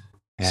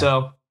 Yeah.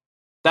 So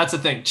that's the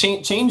thing.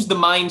 Change the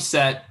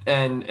mindset,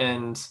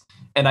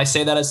 and I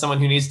say that as someone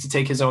who needs to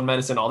take his own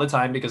medicine all the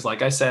time, because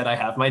like I said, I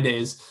have my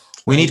days.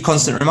 We need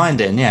constant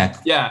reminding, yeah.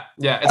 Yeah.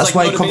 It's that's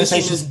like why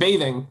motivation is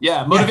bathing.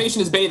 Yeah,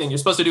 motivation is bathing. You're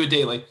supposed to do it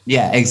daily.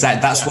 Yeah,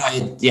 exactly.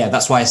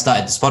 That's why I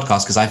started this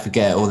podcast, because I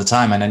forget all the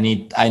time, and I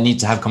need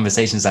to have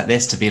conversations like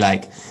this to be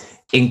like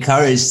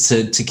encouraged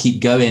to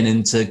keep going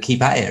and to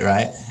keep at it,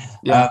 right?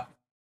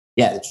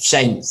 Yeah.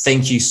 Shane,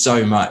 thank you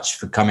so much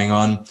for coming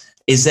on.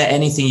 Is there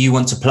anything you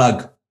want to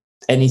plug?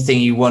 Anything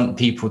you want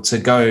people to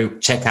go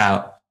check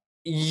out?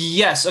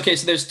 Yes. Okay.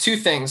 So there's two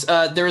things.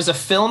 There is a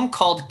film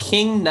called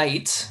King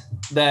Knight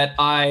that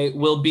I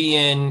will be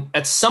in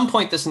at some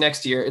point this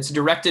next year. It's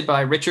directed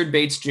by Richard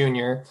Bates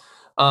Jr.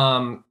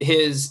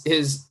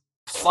 His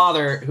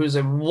father, who's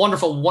a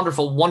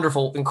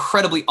wonderful,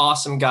 incredibly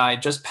awesome guy,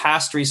 just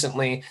passed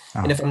recently.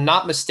 Oh. And if I'm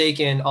not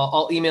mistaken,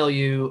 I'll email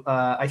you.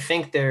 I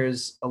think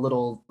there's a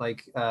little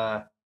like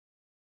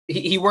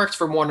he worked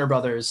for Warner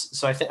Brothers,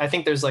 so I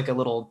think there's like a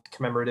little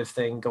commemorative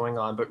thing going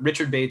on. But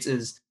Richard Bates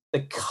is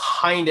the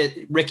kind of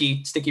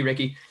Sticky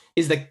Ricky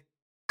is the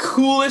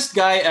coolest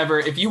guy ever.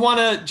 If you want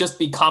to just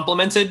be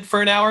complimented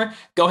for an hour,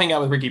 go hang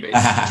out with Ricky Bates.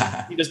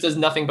 He just does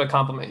nothing but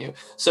compliment you.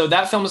 So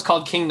that film is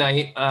called King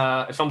Knight.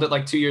 I filmed it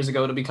like 2 years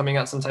ago. It'll be coming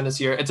out sometime this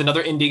year. It's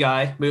another indie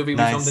guy movie.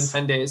 We filmed in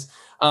 10 days.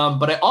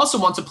 But I also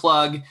want to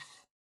plug,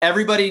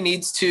 everybody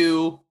needs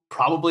to,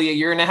 probably a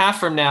year and a half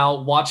from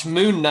now, watch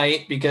Moon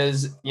Knight,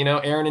 because, you know,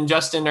 Aaron and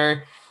Justin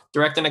are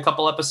directing a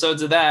couple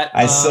episodes of that.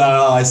 I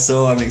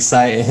saw. I'm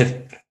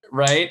excited.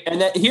 Right.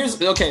 And that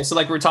so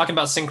like we're talking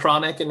about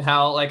Synchronic and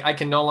how like I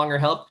can no longer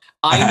help.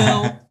 I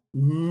know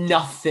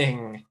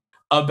nothing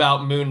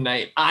about Moon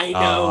Knight. I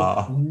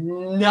know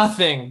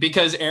nothing,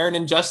 because Aaron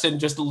and Justin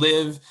just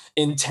live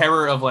in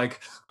terror of like,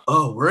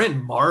 oh, we're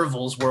in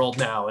Marvel's world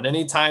now. And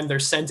anytime they're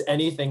sent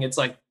anything, it's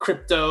like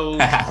crypto,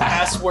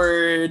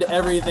 password,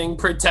 everything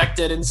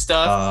protected and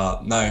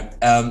stuff.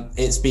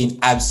 It's been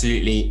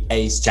absolutely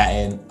ace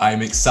chatting.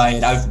 I'm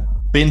excited. I've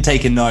been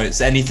taking notes.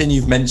 Anything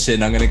you've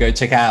mentioned, I'm going to go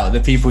check out. The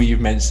people you've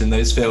mentioned,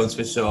 those films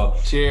for sure.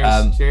 Cheers.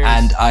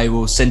 And I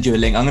will send you a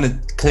link. I'm going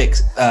to click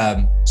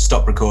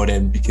stop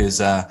recording,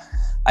 because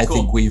I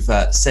think we've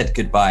said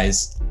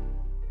goodbyes.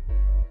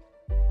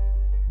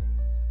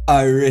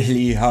 I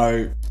really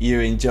hope you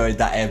enjoyed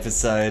that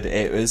episode.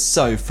 It was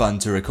so fun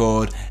to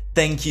record.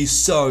 Thank you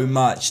so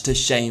much to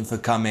Shane for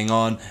coming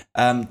on.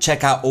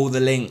 Check out all the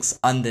links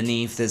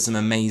underneath. There's some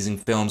amazing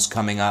films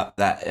coming up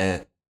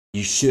that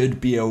you should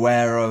be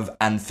aware of,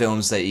 and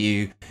films that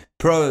you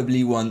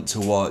probably want to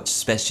watch,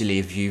 especially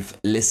if you've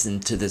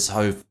listened to this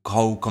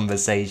whole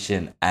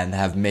conversation and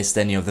have missed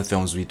any of the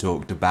films we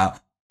talked about.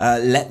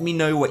 Let me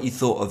know what you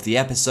thought of the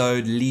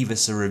episode. Leave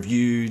us a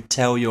review.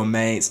 Tell your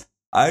mates.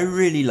 I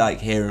really like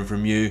hearing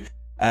from you.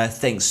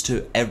 Thanks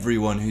to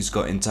everyone who's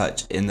got in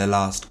touch in the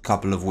last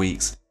couple of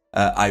weeks.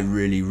 I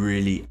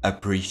really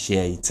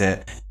appreciate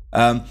it.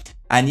 And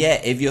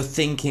yeah, if you're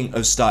thinking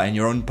of starting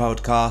your own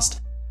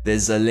podcast,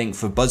 there's a link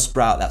for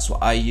Buzzsprout. That's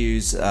what I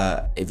use.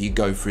 If you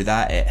go through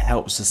that, it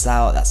helps us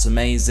out. That's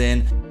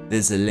amazing.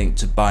 There's a link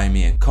to buy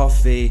me a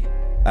coffee.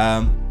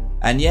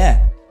 And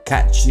yeah,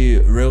 catch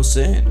you real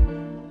soon.